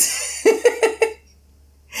this.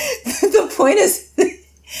 The point is,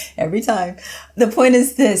 every time, the point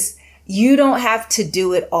is this. You don't have to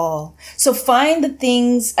do it all. So find the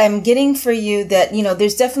things I'm getting for you that,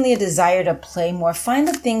 there's definitely a desire to play more. Find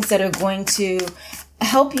the things that are going to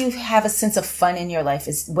help you have a sense of fun in your life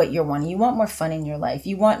is what you're wanting. You want more fun in your life.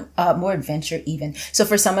 You want more adventure even. So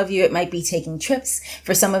for some of you, it might be taking trips.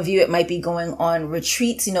 For some of you, it might be going on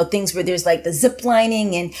retreats, things where there's like the zip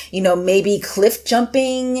lining and, maybe cliff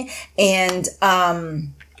jumping, and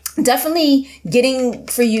definitely getting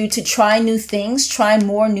for you to try new things, try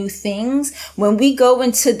more new things. When we go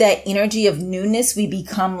into that energy of newness, we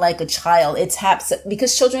become like a child. It's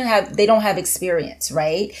because children they don't have experience,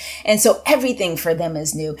 right? And so everything for them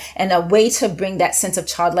is new. And a way to bring that sense of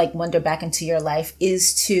childlike wonder back into your life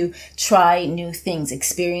is to try new things,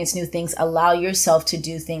 experience new things, allow yourself to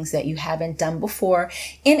do things that you haven't done before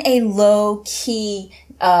in a low key,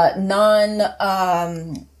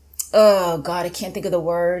 oh God, I can't think of the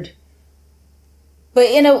word. But,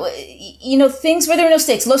 things where there are no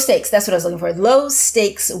stakes, low stakes. That's what I was looking for. Low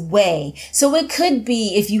stakes way. So it could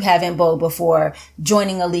be, if you haven't bowled before,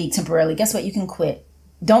 joining a league temporarily. Guess what? You can quit.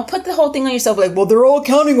 Don't put the whole thing on yourself like, well, they're all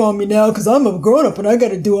counting on me now because I'm a grown up and I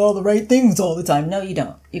got to do all the right things all the time. No, you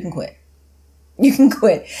don't. You can quit. You can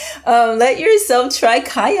quit. Let yourself try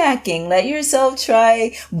kayaking. Let yourself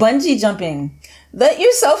try bungee jumping. Let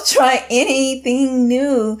yourself try anything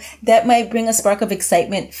new that might bring a spark of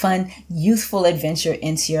excitement, fun, youthful adventure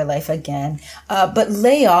into your life again. But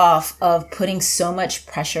lay off of putting so much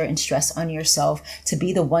pressure and stress on yourself to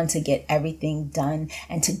be the one to get everything done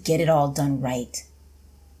and to get it all done right.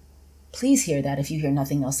 Please hear that if you hear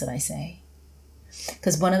nothing else that I say.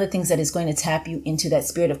 Because one of the things that is going to tap you into that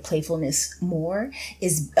spirit of playfulness more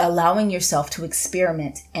is allowing yourself to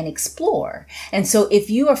experiment and explore. And so if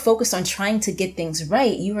you are focused on trying to get things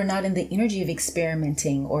right, you are not in the energy of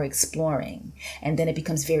experimenting or exploring. And then it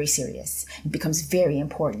becomes very serious. It becomes very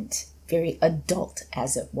important, very adult,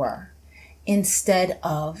 as it were, instead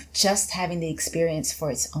of just having the experience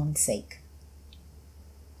for its own sake.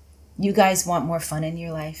 You guys want more fun in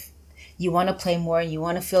your life? You want to play more. You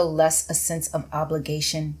want to feel less a sense of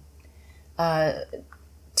obligation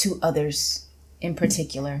to others in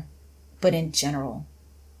particular, but in general.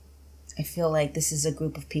 I feel like this is a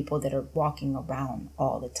group of people that are walking around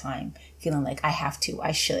all the time, feeling like I have to,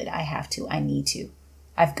 I should, I have to, I need to,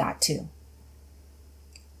 I've got to.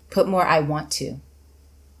 Put more I want to.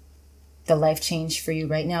 The life change for you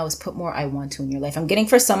right now is put more I want to in your life. I'm getting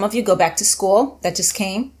for some of you, go back to school. That just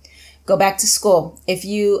came. Go back to school. If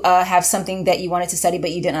you have something that you wanted to study,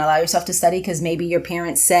 but you didn't allow yourself to study because maybe your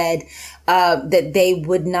parents said that they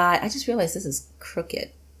would not. I just realized this is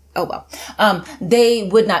crooked. Oh, well, they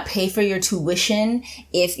would not pay for your tuition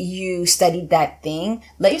if you studied that thing.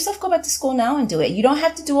 Let yourself go back to school now and do it. You don't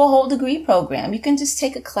have to do a whole degree program. You can just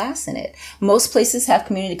take a class in it. Most places have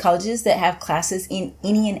community colleges that have classes in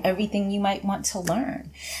any and everything you might want to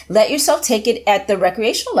learn. Let yourself take it at the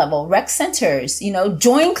recreational level, rec centers,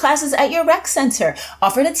 join classes at your rec center,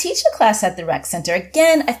 offer to teach a class at the rec center.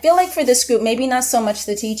 Again, I feel like for this group, maybe not so much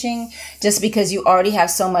the teaching, just because you already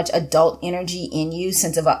have so much adult energy in you,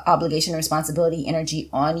 sense of obligation, responsibility, energy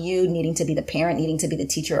on you, needing to be the parent, needing to be the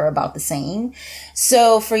teacher are about the same.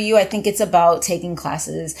 So for you, I think it's about taking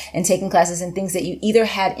classes in things that you either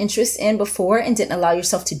had interest in before and didn't allow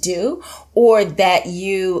yourself to do, or that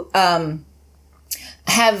you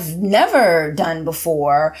have never done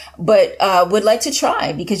before, but would like to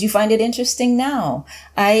try because you find it interesting now.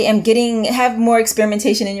 I am have more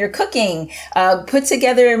experimentation in your cooking. Put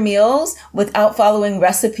together meals without following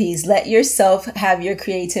recipes. Let yourself have your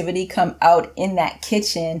creativity come out in that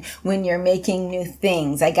kitchen when you're making new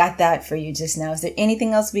things. I got that for you just now. Is there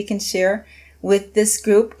anything else we can share with this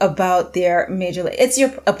group about their major? It's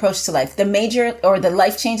your approach to life. The major or the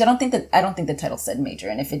life change. I don't think the title said major.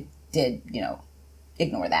 And if it did,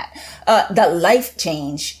 ignore that. The life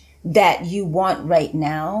change that you want right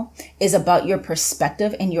now is about your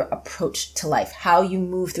perspective and your approach to life. How you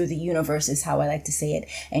move through the universe is how I like to say it.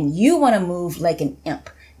 And you want to move like an imp.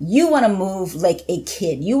 You want to move like a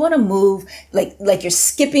kid. You want to move like you're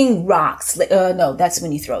skipping rocks. No, that's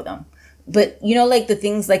when you throw them. But like the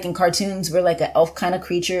things like in cartoons where like an elf kind of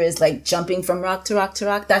creature is like jumping from rock to rock to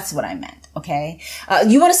rock. That's what I meant. Okay.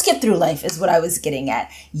 You want to skip through life is what I was getting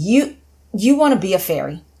at. You want to be a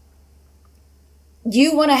fairy.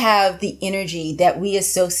 You want to have the energy that we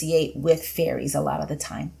associate with fairies a lot of the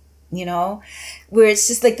time, where it's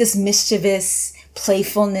just like this mischievous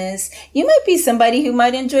playfulness. You might be somebody who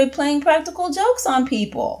might enjoy playing practical jokes on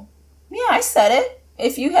people. Yeah, I said it.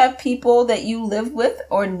 If you have people that you live with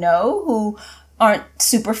or know who aren't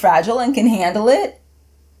super fragile and can handle it,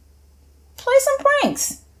 play some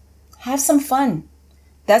pranks. Have some fun.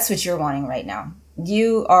 That's what you're wanting right now.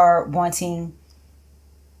 You are wanting,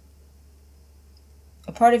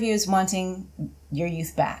 a part of you is wanting your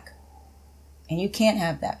youth back. And you can't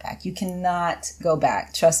have that back. You cannot go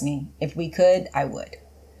back. Trust me, if we could, I would.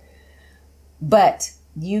 But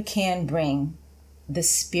you can bring the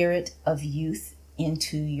spirit of youth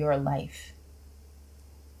into your life.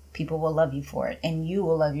 People will love you for it. And you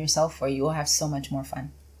will love yourself for it. You will have so much more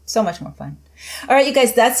fun. So much more fun. All right, you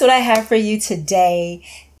guys, that's what I have for you today.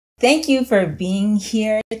 Thank you for being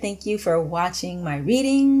here. Thank you for watching my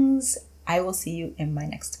readings. I will see you in my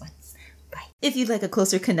next one. Bye. If you'd like a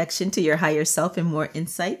closer connection to your higher self and more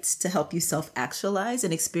insights to help you self-actualize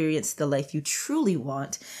and experience the life you truly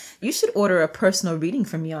want, you should order a personal reading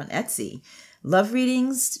from me on Etsy. Love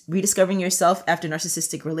readings, rediscovering yourself after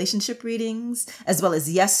narcissistic relationship readings, as well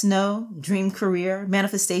as yes, no, dream career,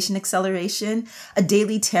 manifestation acceleration, a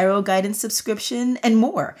daily tarot guidance subscription, and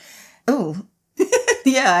more. Oh,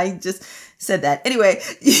 yeah, I just said that. Anyway,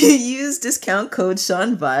 use discount code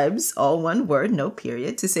shon.vibes, all one word, no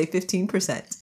period, to save 15%.